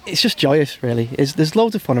 It's just joyous, really. There's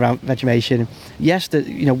loads of fun around Vegemation. Yes,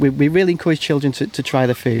 we really encourage children to try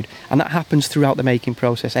the food, and that happens throughout the making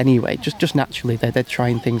process anyway. Just naturally, they're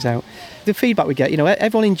trying things out. The feedback we get,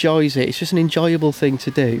 everyone enjoys it. It's just an enjoyable thing to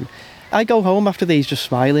do. I go home after these just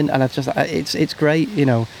smiling, and it's great.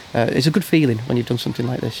 It's a good feeling when you've done something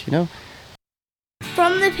like this.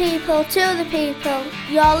 From the people to the people,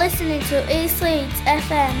 you're listening to East Leeds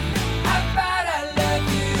FM.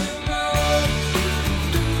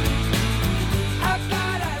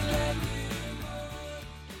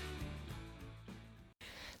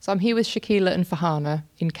 So I'm here with Shakila and Farhana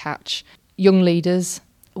in Catch, young leaders.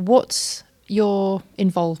 What's your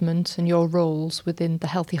involvement and your roles within the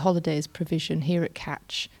Healthy Holidays provision here at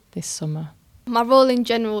Catch this summer? My role in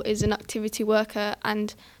general is an activity worker,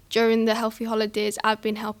 and during the Healthy Holidays I've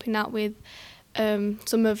been helping out with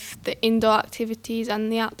some of the indoor activities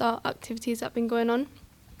and the outdoor activities that have been going on.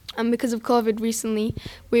 And because of COVID recently,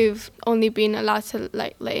 we've only been allowed to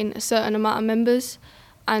let in a certain amount of members.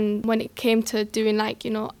 And when it came to doing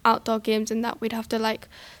outdoor games and that, we'd have to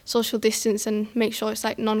social distance and make sure it's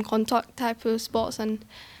non-contact type of sports. And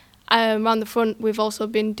around the front, we've also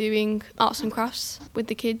been doing arts and crafts with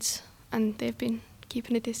the kids, and they've been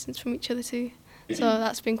keeping a distance from each other too. So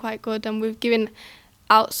that's been quite good. And we've given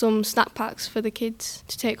out some snack packs for the kids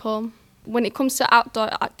to take home. When it comes to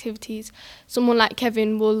outdoor activities, someone like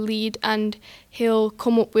Kevin will lead, and he'll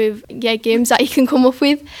come up with games that he can come up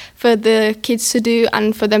with for the kids to do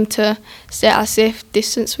and for them to stay at a safe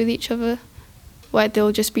distance with each other, where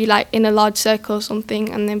they'll just be in a large circle or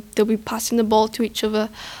something, and then they'll be passing the ball to each other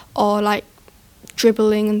or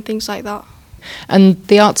dribbling and things like that. And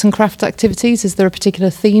the arts and craft activities, is there a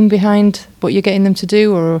particular theme behind what you're getting them to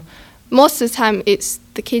do, or? Most of the time it's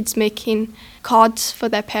the kids making cards for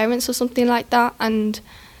their parents or something like that, and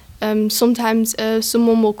Sometimes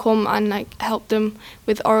someone will come and like help them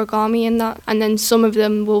with origami and that, and then some of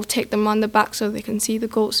them will take them around the back so they can see the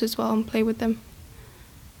goats as well and play with them.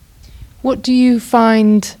 What do you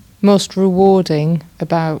find most rewarding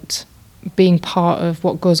about being part of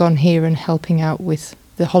what goes on here and helping out with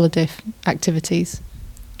the holiday activities?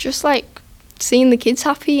 Just like seeing the kids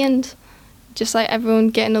happy and just like everyone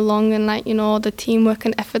getting along and like, you know, the teamwork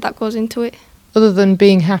and effort that goes into it. Other than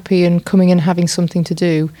being happy and coming and having something to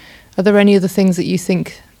do, are there any other things that you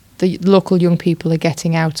think the local young people are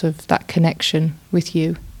getting out of that connection with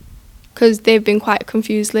you? Because they've been quite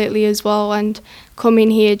confused lately as well, and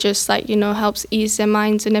coming here just like, you know, helps ease their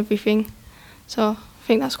minds and everything. So I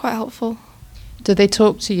think that's quite helpful. Do they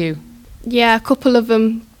talk to you? Yeah, a couple of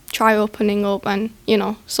them try opening up and, you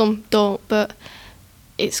know, some don't, but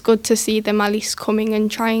it's good to see them at least coming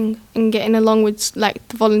and trying and getting along with like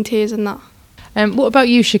the volunteers and that. What about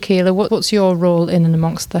you, Shakila? What's your role in and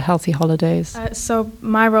amongst the Healthy Holidays? So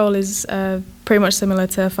my role is pretty much similar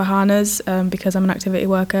to Farhana's because I'm an activity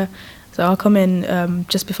worker. So I'll come in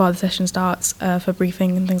just before the session starts for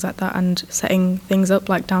briefing and things like that, and setting things up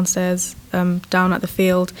like downstairs, down at the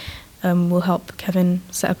field. We'll help Kevin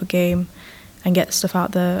set up a game and get stuff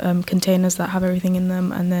out the containers that have everything in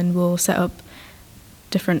them, and then we'll set up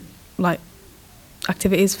different like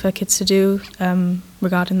activities for kids to do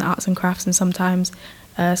regarding the arts and crafts, and sometimes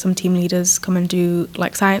some team leaders come and do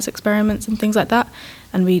like science experiments and things like that,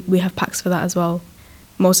 and we have packs for that as well.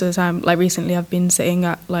 Most of the time, like recently, I've been sitting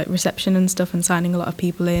at like reception and stuff and signing a lot of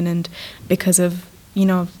people in, and because of, you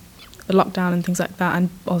know, the lockdown and things like that,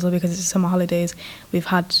 and also because it's summer holidays, we've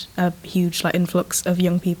had a huge like influx of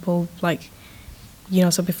young people, like, you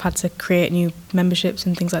know, so we've had to create new memberships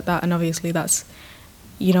and things like that, and obviously that's,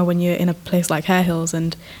 you know, when you're in a place like Hare Hills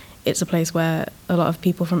and it's a place where a lot of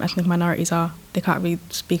people from ethnic minorities are, they can't really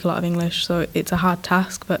speak a lot of English, so it's a hard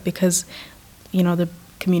task, but because, you know, the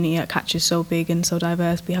community at Catch is so big and so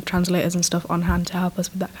diverse, we have translators and stuff on hand to help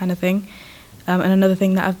us with that kind of thing. And another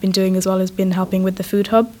thing that I've been doing as well has been helping with the food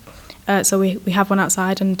hub. So we have one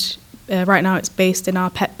outside, and right now it's based in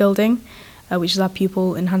our PET building, which is our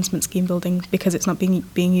pupil enhancement scheme building, because it's not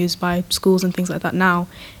being used by schools and things like that now.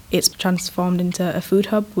 It's transformed into a food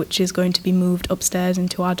hub, which is going to be moved upstairs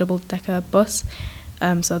into our double-decker bus.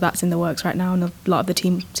 So that's in the works right now, and a lot of the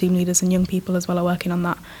team leaders and young people as well are working on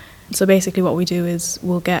that. So basically what we do is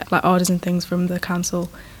we'll get like orders and things from the council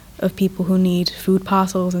of people who need food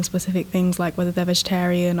parcels and specific things, like whether they're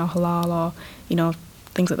vegetarian or halal or, you know,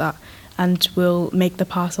 things like that. And we'll make the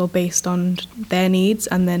parcel based on their needs,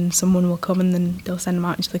 and then someone will come and then they'll send them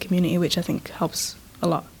out into the community, which I think helps a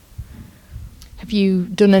lot. Have you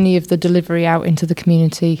done any of the delivery out into the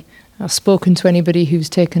community, or spoken to anybody who's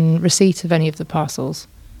taken receipt of any of the parcels?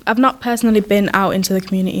 I've not personally been out into the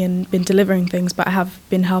community and been delivering things, but I have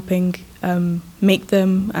been helping make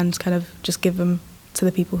them and kind of just give them to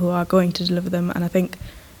the people who are going to deliver them. And I think,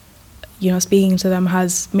 you know, speaking to them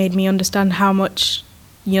has made me understand how much,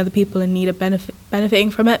 you know, the people in need are benefiting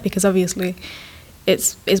from it, because obviously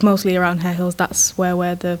it's mostly around Hare Hills. That's where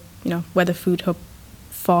we're the food hub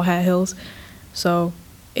for Hare Hills. So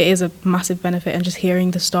it is a massive benefit, and just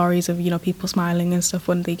hearing the stories of, you know, people smiling and stuff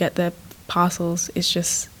when they get their parcels, it's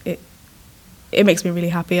just it makes me really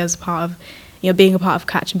happy as part of, you know, being a part of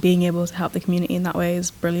Catch and being able to help the community in that way is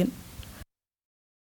brilliant.